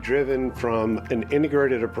that can be driven from an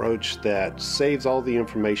integrated approach that saves all the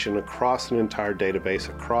information across an entire database,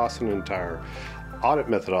 across an entire audit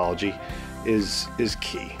methodology is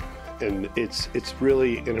key. And it's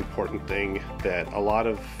really an important thing that a lot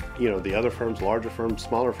of, the other firms, larger firms,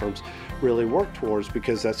 smaller firms, really work towards,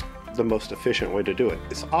 because that's the most efficient way to do it.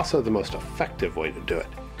 It's also the most effective way to do it.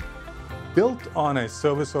 Built on a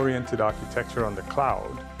service-oriented architecture on the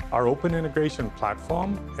cloud, our open integration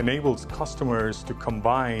platform enables customers to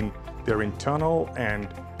combine their internal and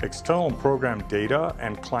external program data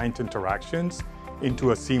and client interactions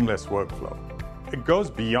into a seamless workflow. It goes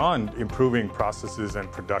beyond improving processes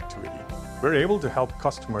and productivity. We're able to help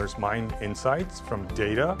customers mine insights from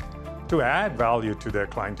data to add value to their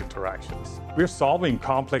client interactions. We're solving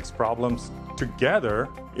complex problems together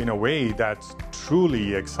in a way that's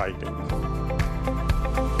truly exciting.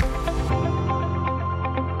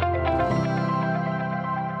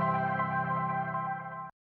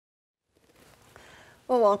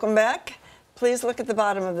 Well, welcome back. please look at the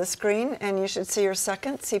bottom of the screen, and you should see your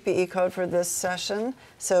second CPE code for this session.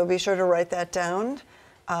 So be sure to write that down.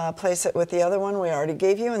 Place it with the other one we already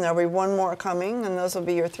gave you, and there'll be one more coming, and those will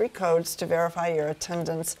be your 3 codes to verify your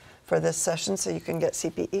attendance for this session so you can get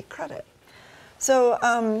CPE credit. So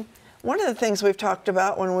one of the things we've talked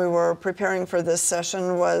about when we were preparing for this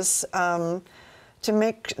session was to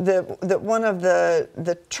make one of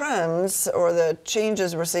the trends or the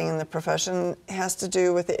changes we're seeing in the profession has to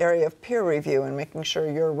do with the area of peer review and making sure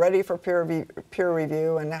you're ready for peer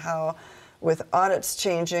review, and how, with audits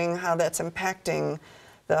changing, how that's impacting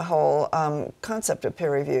the whole concept of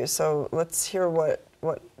peer review. So let's hear what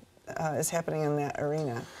is happening in that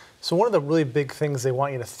arena. So one of the really big things they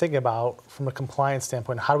want you to think about from a compliance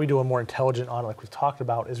standpoint, how do we do a more intelligent audit like we've talked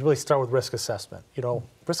about, is really start with risk assessment. You know,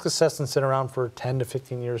 risk assessment's been around for 10 to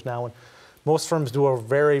 15 years now, and most firms do a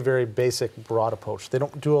very, very basic, broad approach. They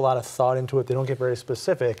don't do a lot of thought into it. They don't get very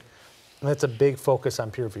specific, and that's a big focus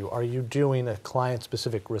on peer review. Are you doing a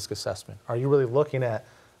client-specific risk assessment? Are you really looking at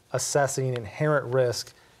assessing inherent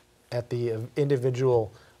risk at the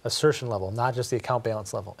individual assertion level, not just the account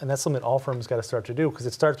balance level? And that's something all firms got to start to do, because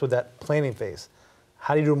it starts with that planning phase.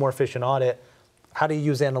 How do you do a more efficient audit? How do you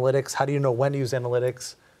use analytics? How do you know when to use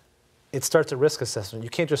analytics? It starts at risk assessment. You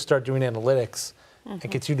can't just start doing analytics and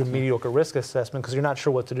get you to mediocre risk assessment because you're not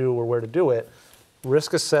sure what to do or where to do it.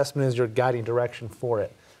 Risk assessment is your guiding direction for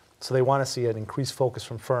it. So they want to see an increased focus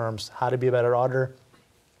from firms, how to be a better auditor,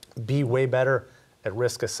 be way better at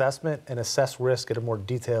risk assessment, and assess risk at a more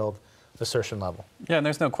detailed assertion level. Yeah, and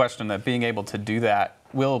there's no question that being able to do that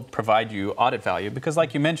will provide you audit value, because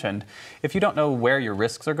like you mentioned, if you don't know where your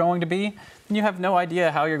risks are going to be, then you have no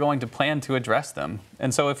idea how you're going to plan to address them.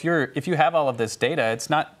 And so if you have all of this data,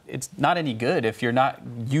 it's not any good if you're not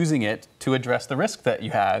using it to address the risk that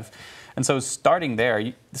you have. And so starting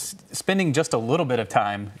there, spending just a little bit of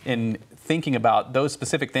time in thinking about those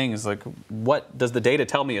specific things, like what does the data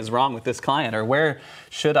tell me is wrong with this client, or where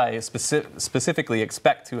should I specifically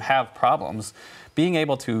expect to have problems, being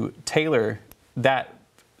able to tailor that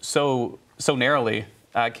so narrowly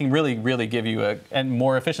can really, really give you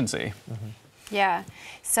more efficiency. Yeah,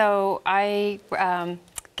 so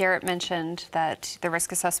Garrett mentioned that the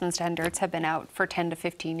risk assessment standards have been out for 10 to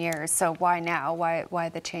 15 years. So why now? Why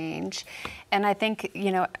the change? And I think,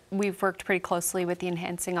 you know, we've worked pretty closely with the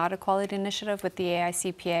Enhancing Audit Quality Initiative with the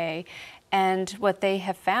AICPA. And what they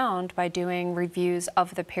have found by doing reviews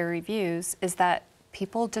of the peer reviews is that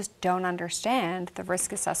people just don't understand the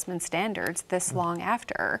risk assessment standards this long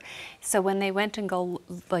after. So when they went and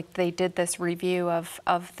they did this review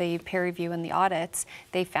of the peer review and the audits,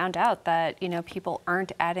 they found out that, you know, people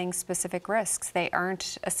aren't adding specific risks. They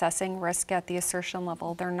aren't assessing risk at the assertion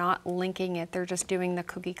level. They're not linking it. They're just doing the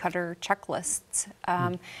cookie cutter checklists.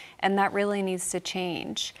 And that really needs to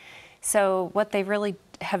change. So what they really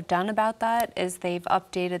have done about that is they've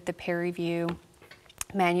updated the peer review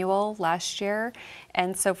manual last year,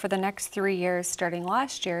 and so for the next 3 years starting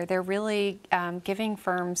last year, they're really giving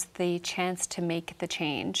firms the chance to make the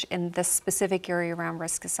change in this specific area around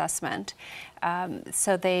risk assessment.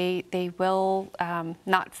 So they will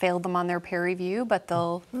not fail them on their peer review, but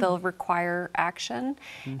they'll require action.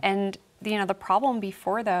 And you know, the problem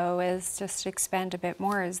before, though, is just to expand a bit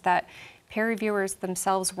more, is that peer reviewers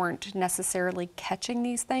themselves weren't necessarily catching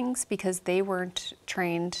these things because they weren't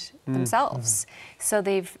trained themselves. So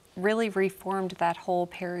they've really reformed that whole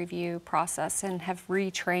peer review process and have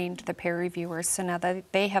retrained the peer reviewers. So now that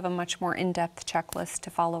they have a much more in-depth checklist to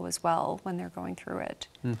follow as well when they're going through it.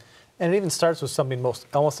 And it even starts with something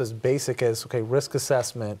almost as basic as, okay, risk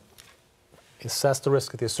assessment, assess the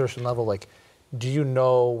risk at the assertion level. Like, do you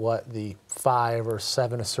know what the 5 or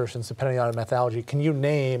 7 assertions, depending on the methodology, can you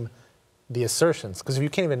name the assertions? Because if you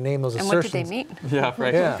can't even name those assertions, what do they mean? Yeah,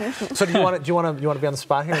 right. Yeah. So do you want to be on the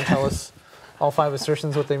spot here and tell us all 5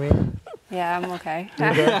 assertions what they mean? Yeah, I'm okay.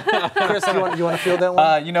 Chris, do you want to field that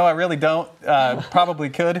one? You know, I really don't. Probably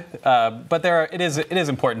could, but it is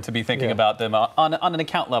important to be thinking about them on an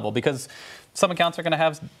account level, because some accounts are going to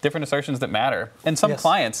have different assertions that matter, and some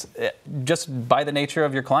clients, just by the nature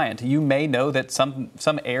of your client, you may know that some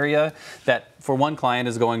area that for one client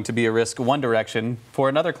is going to be a risk one direction, for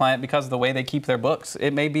another client, because of the way they keep their books,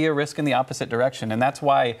 it may be a risk in the opposite direction, and that's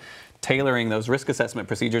why tailoring those risk assessment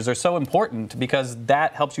procedures are so important, because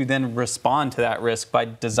that helps you then respond to that risk by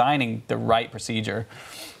designing the right procedure.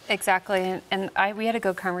 Exactly, and we had a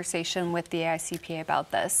good conversation with the AICPA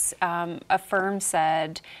about this. A firm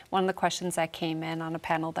said, one of the questions that came in on a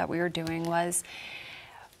panel that we were doing was,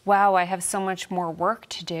 wow, I have so much more work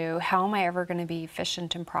to do. How am I ever going to be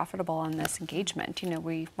efficient and profitable in this engagement? You know,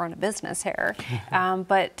 we run a business here.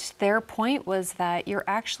 But their point was that you're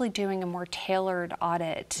actually doing a more tailored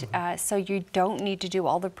audit. So you don't need to do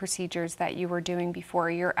all the procedures that you were doing before.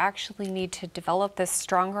 You actually need to develop this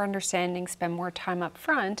stronger understanding, spend more time up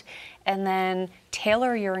front, and then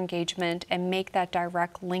tailor your engagement and make that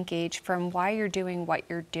direct linkage from why you're doing what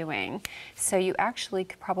you're doing. So you actually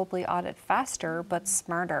could probably audit faster, but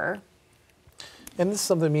smarter. And this is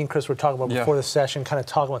something me and Chris were talking about before the session, kind of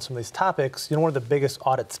talking about some of these topics. You know, one of the biggest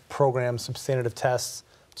audit programs, substantive tests,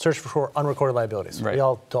 search for unrecorded liabilities. Right. We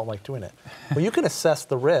all don't like doing it. But you can assess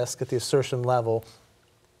the risk at the assertion level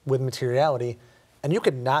with materiality, and you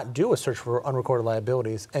could not do a search for unrecorded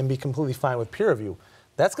liabilities and be completely fine with peer review.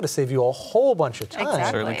 That's going to save you a whole bunch of time.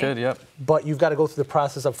 Exactly. Certainly could, yep. But you've got to go through the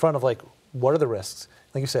process up front of like, what are the risks?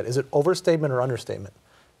 Like you said, is it overstatement or understatement?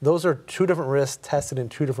 Those are two different risks tested in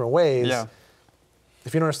two different ways. Yeah.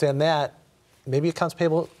 If you don't understand that, maybe accounts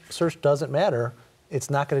payable search doesn't matter. It's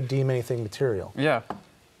not going to deem anything material. Yeah,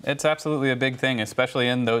 it's absolutely a big thing, especially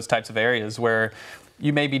in those types of areas where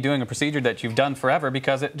you may be doing a procedure that you've done forever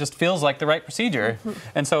because it just feels like the right procedure.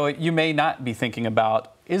 And so you may not be thinking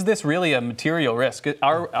about, is this really a material risk?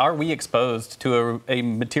 Are we exposed to a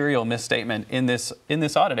material misstatement in this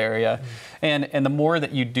audit area? And the more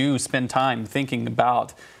that you do spend time thinking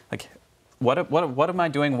about, like, what am I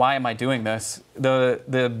doing? Why am I doing this?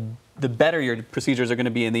 The better your procedures are going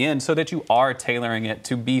to be in the end, so that you are tailoring it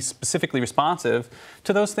to be specifically responsive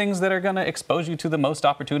to those things that are going to expose you to the most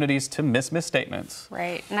opportunities to misstatements.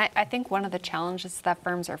 Right, and I think one of the challenges that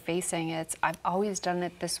firms are facing is, I've always done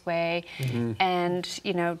it this way, and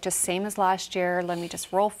you know, just same as last year, let me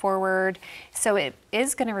just roll forward. So it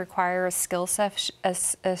is going to require a skill set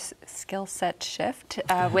shift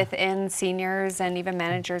within seniors and even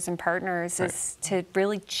managers and partners, is to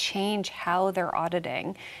really change how they're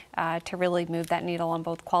auditing. To really move that needle on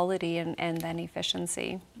both quality and then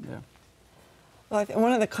efficiency. Yeah. Well,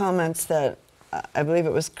 one of the comments that I believe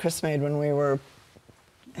it was Chris made when we were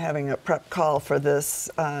having a prep call for this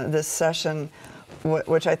this session,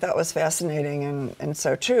 which I thought was fascinating and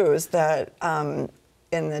so true, is that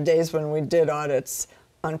in the days when we did audits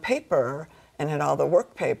on paper and had all the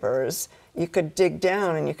work papers, you could dig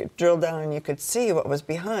down and you could drill down and you could see what was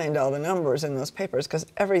behind all the numbers in those papers because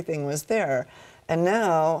everything was there. And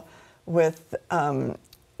now, with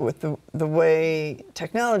the way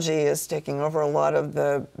technology is taking over a lot of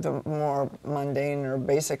the more mundane or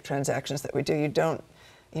basic transactions that we do, you don't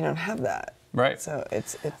have that. Right. So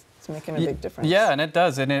it's making a big difference. Yeah, and it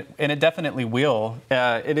does, and it definitely will.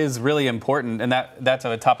 It is really important, and that's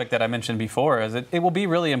a topic that I mentioned before. Is it will be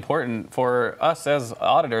really important for us as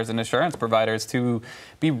auditors and assurance providers to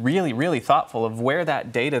be really, really thoughtful of where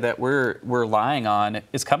that data that we're relying on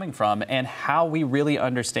is coming from, and how we really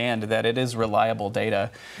understand that it is reliable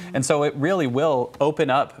data. And so it really will open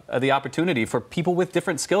up the opportunity for people with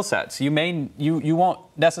different skill sets. You won't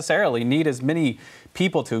necessarily need as many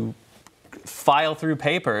people to file through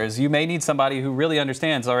papers. You may need somebody who really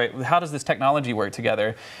understands, all right, how does this technology work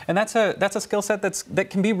together? And that's a skill set that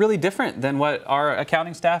can be really different than what our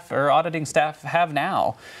accounting staff or auditing staff have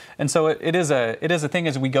now. And so it is a thing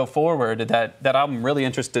as we go forward that I'm really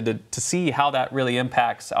interested to see how that really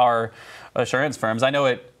impacts our assurance firms. I know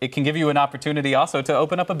it can give you an opportunity also to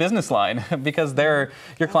open up a business line because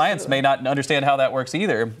your clients may not understand how that works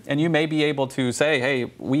either. And you may be able to say,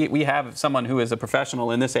 hey, we have someone who is a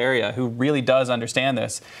professional in this area who really does understand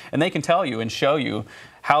this, and they can tell you and show you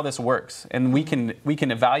how this works, and we can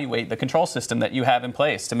evaluate the control system that you have in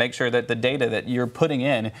place to make sure that the data that you're putting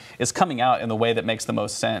in is coming out in the way that makes the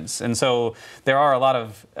most sense. And so there are a lot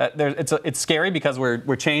of it's scary because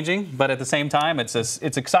we're changing, but at the same time it's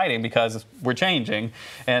exciting because we're changing,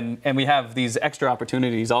 and we have these extra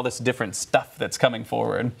opportunities, all this different stuff that's coming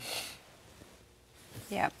forward.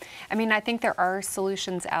 Yeah, I mean, I think there are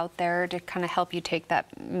solutions out there to kind of help you take that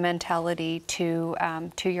mentality to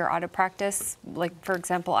your audit practice. Like, for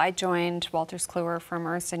example, I joined Wolters Kluwer from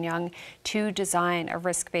Ernst & Young to design a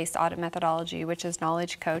risk-based audit methodology, which is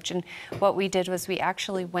Knowledge Coach. And what we did was we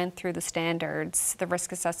actually went through the standards, the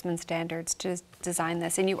risk assessment standards, to design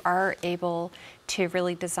this. And you are able to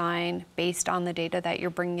really design based on the data that you're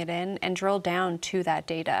bringing it in and drill down to that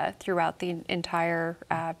data throughout the entire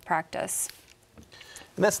practice.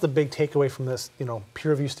 And that's the big takeaway from this,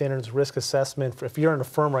 peer review standards, risk assessment. If you're in a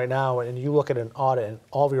firm right now and you look at an audit, and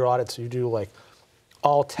all of your audits, you do like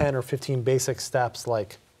all 10 or 15 basic steps,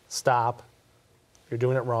 like stop, you're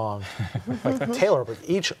doing it wrong, like tailor. But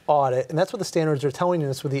each audit, and that's what the standards are telling you,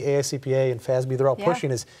 that's what the AICPA and FASB, they're all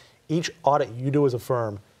pushing, is each audit you do as a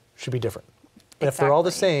firm should be different. And if they're all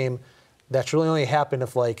the same, that's really only happen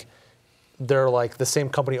if like they're like the same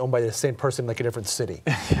company owned by the same person, like a different city.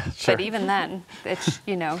 Sure. But even then, it's,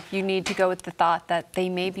 you know, you need to go with the thought that they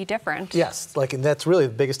may be different. Yes, like, and that's really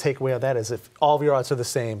the biggest takeaway of that is if all of your audits are the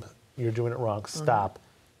same, you're doing it wrong. Stop.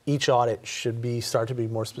 Each audit should be start to be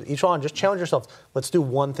more specific. Each one, just challenge yourself. Let's do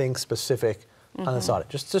one thing specific on this audit.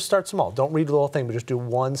 Just start small. Don't read the whole thing, but just do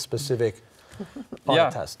one specific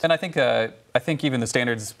audit test. And I think even the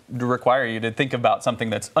standards require you to think about something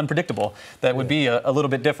that's unpredictable, that would be a little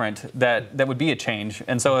bit different, that would be a change.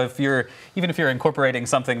 And so even if you're incorporating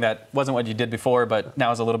something that wasn't what you did before, but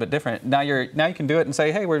now is a little bit different, now you can do it and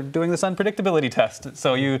say, hey, we're doing this unpredictability test.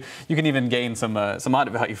 So you can even gain some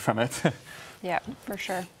audit value from it. Yeah, for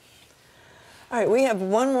sure. All right, we have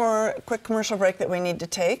one more quick commercial break that we need to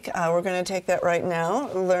take. We're going to take that right now,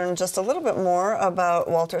 learn just a little bit more about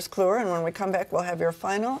Wolters Kluwer, and when we come back, we'll have your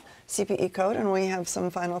final CPE code, and we have some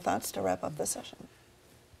final thoughts to wrap up the session.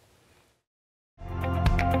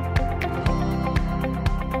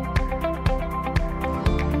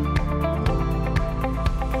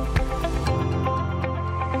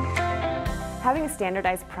 Having a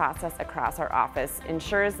standardized process across our office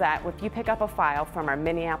ensures that if you pick up a file from our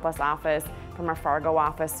Minneapolis office, from our Fargo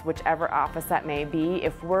office, whichever office that may be,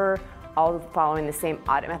 if we're all following the same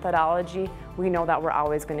audit methodology, we know that we're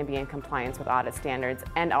always going to be in compliance with audit standards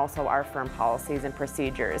and also our firm policies and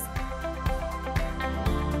procedures.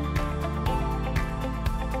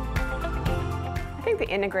 I think the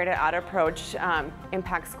integrated audit approach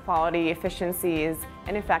impacts quality, efficiencies,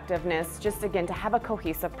 and effectiveness. Just again, to have a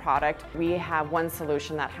cohesive product, we have one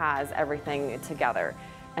solution that has everything together.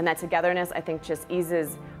 And that togetherness, I think, just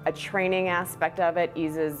eases a training aspect of it,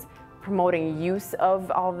 eases promoting use of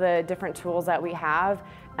all the different tools that we have,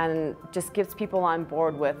 and just gives people on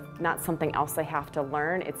board with not something else they have to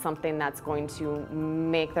learn. It's something that's going to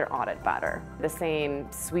make their audit better. The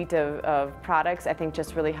same suite of products, I think,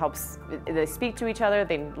 just really helps. They speak to each other,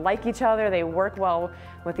 they like each other, they work well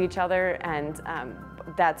with each other, and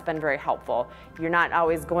that's been very helpful. You're not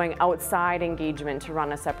always going outside engagement to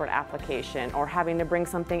run a separate application or having to bring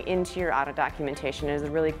something into your audit documentation. It is a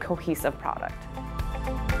really cohesive product.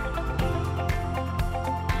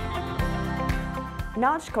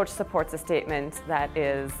 Knowledge Coach supports a statement that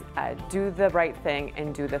is, do the right thing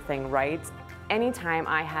and do the thing right. Anytime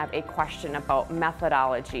I have a question about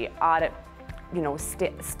methodology, audit,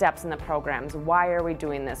 steps in the programs, why are we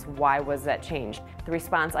doing this? Why was that changed? The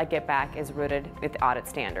response I get back is rooted with audit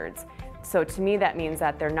standards. So to me, that means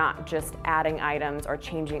that they're not just adding items or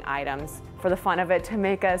changing items for the fun of it to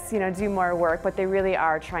make us, do more work, but they really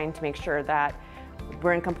are trying to make sure that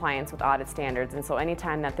we're in compliance with audit standards. And so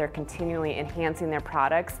anytime that they're continually enhancing their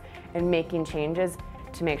products and making changes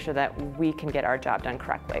to make sure that we can get our job done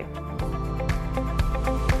correctly.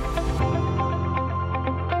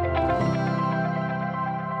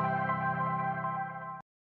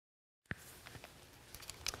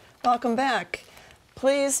 Welcome back.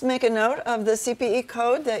 Please make a note of the CPE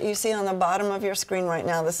code that you see on the bottom of your screen right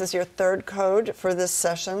now. This is your third code for this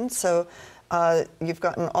session. So you've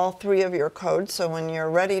gotten all three of your codes. So when you're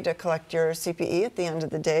ready to collect your CPE at the end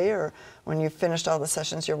of the day, or when you've finished all the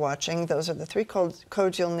sessions you're watching, those are the three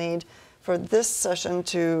codes you'll need for this session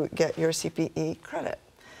to get your CPE credit.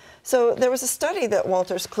 So there was a study that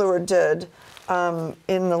Wolters Kluwer did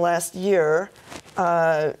in the last year.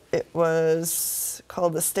 It was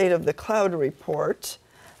called the State of the Cloud Report,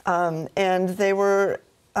 and they were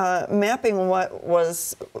mapping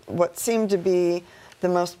what seemed to be the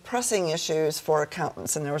most pressing issues for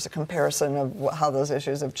accountants, and there was a comparison of how those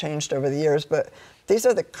issues have changed over the years, but these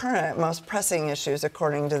are the current most pressing issues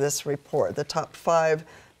according to this report, the top 5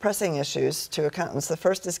 pressing issues to accountants. The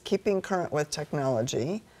first is keeping current with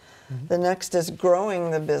technology. The next is growing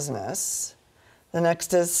the business. The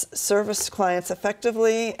next is service clients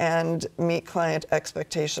effectively and meet client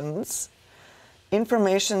expectations.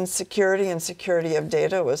 Information security and security of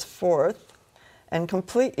data was 4th. And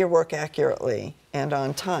complete your work accurately and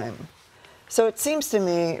on time. So it seems to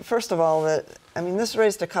me, first of all, that, this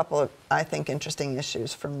raised a couple of, I think, interesting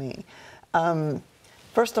issues for me.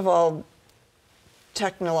 First of all,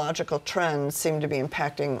 technological trends seem to be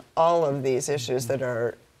impacting all of these issues that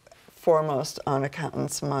are foremost on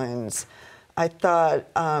accountants' minds. I thought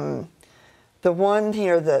the one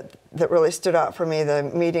here that really stood out for me, the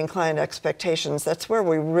meeting client expectations, that's where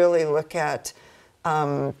we really look at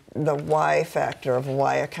the why factor of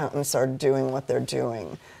why accountants are doing what they're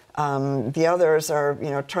doing. The others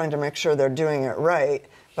are, trying to make sure they're doing it right,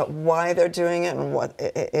 but why they're doing it and what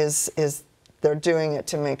is they're doing it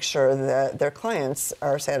to make sure that their clients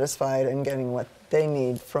are satisfied and getting what they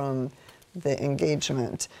need from the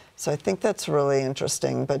engagement. So I think that's really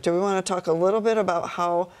interesting. But do we want to talk a little bit about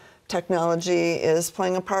how technology is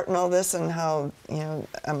playing a part in all this, and how,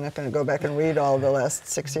 I'm not going to go back and read all the last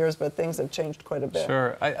 6 years, but things have changed quite a bit.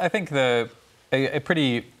 Sure. I think a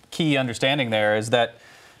pretty key understanding there is that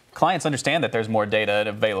clients understand that there's more data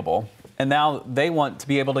available, and now they want to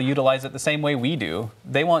be able to utilize it the same way we do.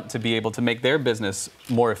 They want to be able to make their business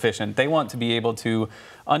more efficient. They want to be able to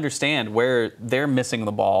understand where they're missing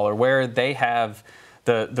the ball, or where they have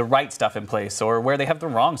the right stuff in place, or where they have the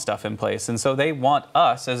wrong stuff in place. And so they want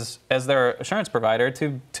us as their assurance provider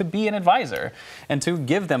to be an advisor and to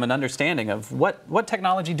give them an understanding of what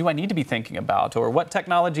technology do I need to be thinking about, or what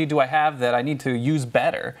technology do I have that I need to use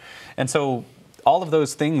better. And so all of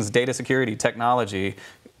those things, data security, technology,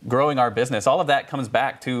 growing our business, all of that comes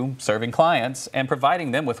back to serving clients and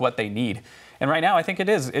providing them with what they need. And right now, I think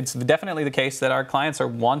it's definitely the case that our clients are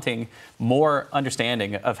wanting more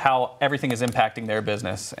understanding of how everything is impacting their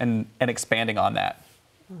business and expanding on that.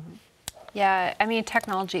 Mm-hmm. Yeah, I mean,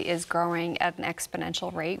 technology is growing at an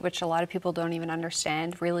exponential rate, which a lot of people don't even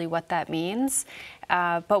understand really what that means.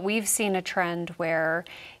 But we've seen a trend where,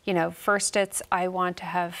 first it's, I want to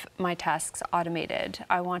have my tasks automated.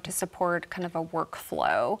 I want to support kind of a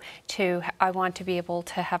workflow. I want to be able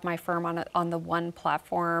to have my firm on the one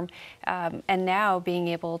platform. And now being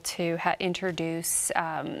able to introduce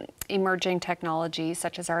emerging technologies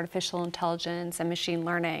such as artificial intelligence and machine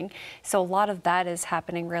learning. So a lot of that is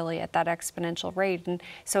happening really at that exponential rate. And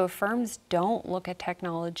so if firms don't look at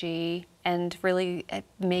technology and really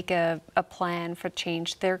make a plan for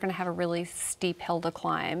change, they're going to have a really steep hill to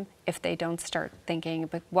climb if they don't start thinking,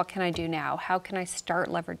 but what can I do now? How can I start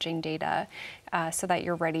leveraging data so that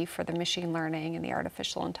you're ready for the machine learning and the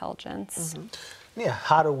artificial intelligence? Mm-hmm. Yeah,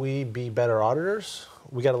 how do we be better auditors?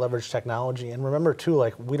 We got to leverage technology. And remember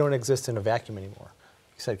too, we don't exist in a vacuum anymore.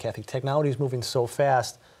 You said, Cathy, technology is moving so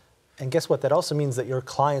fast. And guess what? That also means that your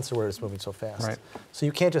clients are where it's moving so fast. Right. So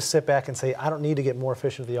you can't just sit back and say, I don't need to get more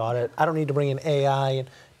efficient with the audit. I don't need to bring in AI and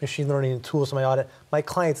machine learning and tools to my audit. My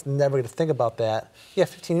client's never going to think about that. Yeah,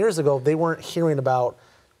 15 years ago, they weren't hearing about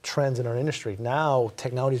trends in our industry. Now,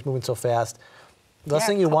 technology is moving so fast. The last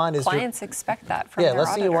thing you want is clients expect that from their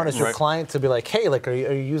last thing you want is your Right. client to be like, hey,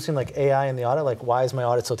 are you using AI in the audit? Why is my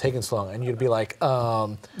audit so taking so long? And you'd be like,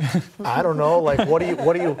 I don't know. What do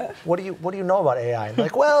you know about AI?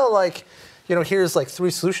 And here's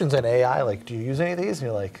 3 solutions in AI. Do you use any of these? And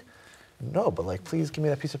you're like, no, but please give me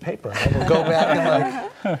that piece of paper. And we'll go back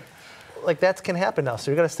and that can happen now.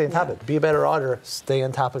 So you got to stay on top of it. Be a better auditor. Stay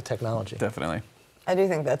on top of technology. Definitely. I do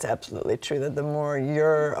think that's absolutely true, that the more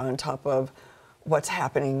you're on top of what's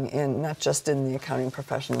happening not just in the accounting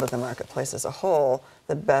profession, but the marketplace as a whole,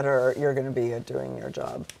 the better you're going to be at doing your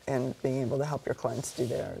job and being able to help your clients do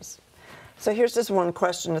theirs. So here's just one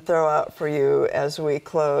question to throw out for you as we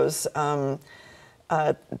close.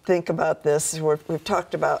 Think about this. We've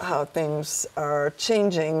talked about how things are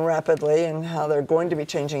changing rapidly and how they're going to be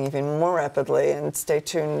changing even more rapidly. And stay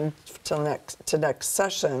tuned till next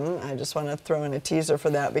session. I just want to throw in a teaser for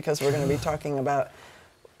that, because we're going to be talking about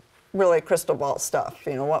really crystal ball stuff.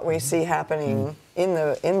 What we see happening in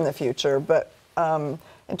the future. But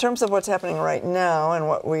in terms of what's happening right now and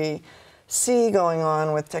what we see going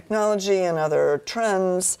on with technology and other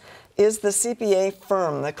trends, is the CPA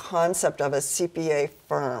firm, the concept of a CPA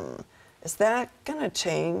firm, is that going to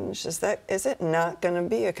change? Is it not going to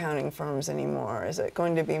be accounting firms anymore? Is it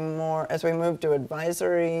going to be more, as we move to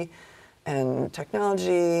advisory and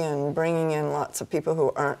technology and bringing in lots of people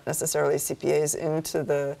who aren't necessarily CPAs into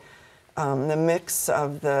the mix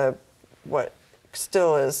of what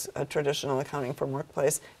still is a traditional accounting firm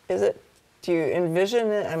workplace? Do you envision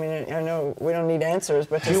it? I mean, I know we don't need answers,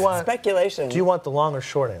 but just speculation. Do you want the long or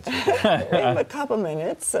short answer? We have a couple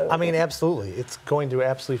minutes. So. I mean, absolutely. It's going to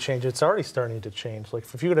absolutely change. It's already starting to change.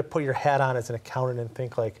 If you were to put your hat on as an accountant and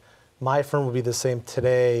think my firm will be the same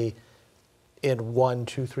today in 1,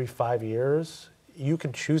 2, 3, 5 years, you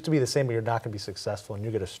can choose to be the same, but you're not going to be successful and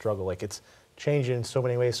you're going to struggle. It's changing in so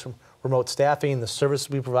many ways, from remote staffing, the service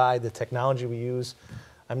we provide, the technology we use.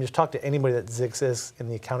 Just talk to anybody that exists in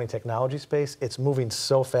the accounting technology space. It's moving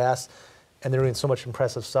so fast, and they're doing so much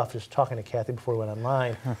impressive stuff. Just talking to Cathy before we went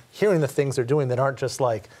online, hearing the things they're doing that aren't just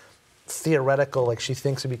theoretical, she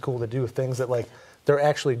thinks would be cool to do. Things that they're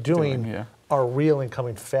actually doing are real and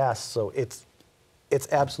coming fast. So it's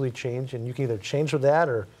absolutely changed, and you can either change with that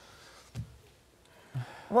or.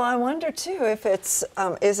 Well, I wonder too if it's,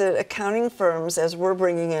 is it accounting firms, as we're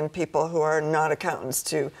bringing in people who are not accountants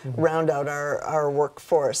to round out our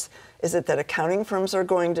workforce, is it that accounting firms are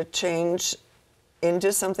going to change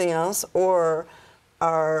into something else, or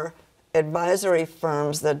are advisory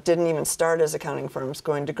firms that didn't even start as accounting firms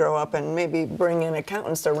going to grow up and maybe bring in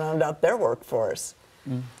accountants to round out their workforce?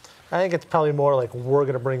 I think it's probably more like we're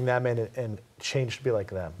going to bring them in and change to be like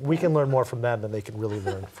them. We can learn more from them than they can really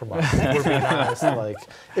learn from us. We're being honest. Like,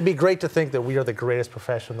 it'd be great to think that we are the greatest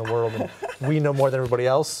profession in the world and we know more than everybody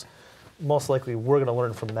else. Most likely, we're going to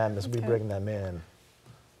learn from them as we bring them in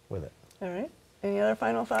with it. All right. Any other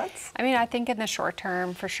final thoughts? I mean, I think in the short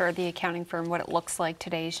term, for sure, the accounting firm, what it looks like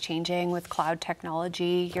today is changing with cloud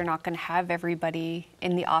technology. You're not going to have everybody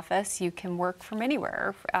in the office. You can work from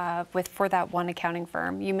anywhere for that one accounting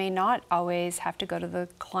firm. You may not always have to go to the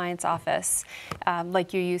client's office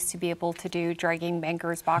like you used to be able to do, dragging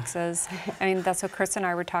bankers' boxes. I mean, that's what Chris and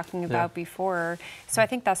I were talking about before. So I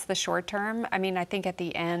think that's the short term. I mean, I think at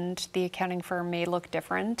the end, the accounting firm may look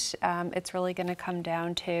different. It's really going to come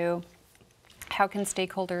down to how can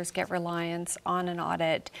stakeholders get reliance on an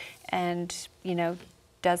audit, and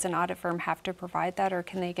does an audit firm have to provide that, or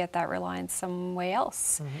can they get that reliance some way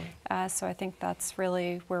else? So I think that's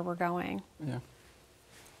really where we're going. Yeah.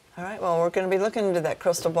 All right, well, we're going to be looking into that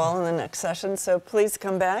crystal ball in the next session, so please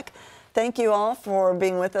come back. Thank you all for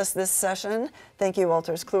being with us this session. Thank you,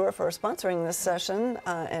 Wolters Kluwer, for sponsoring this session,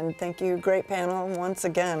 and thank you, great panel, once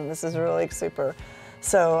again. This is really super.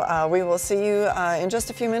 So we will see you in just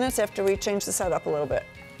a few minutes after we change the setup a little bit.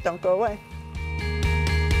 Don't go away.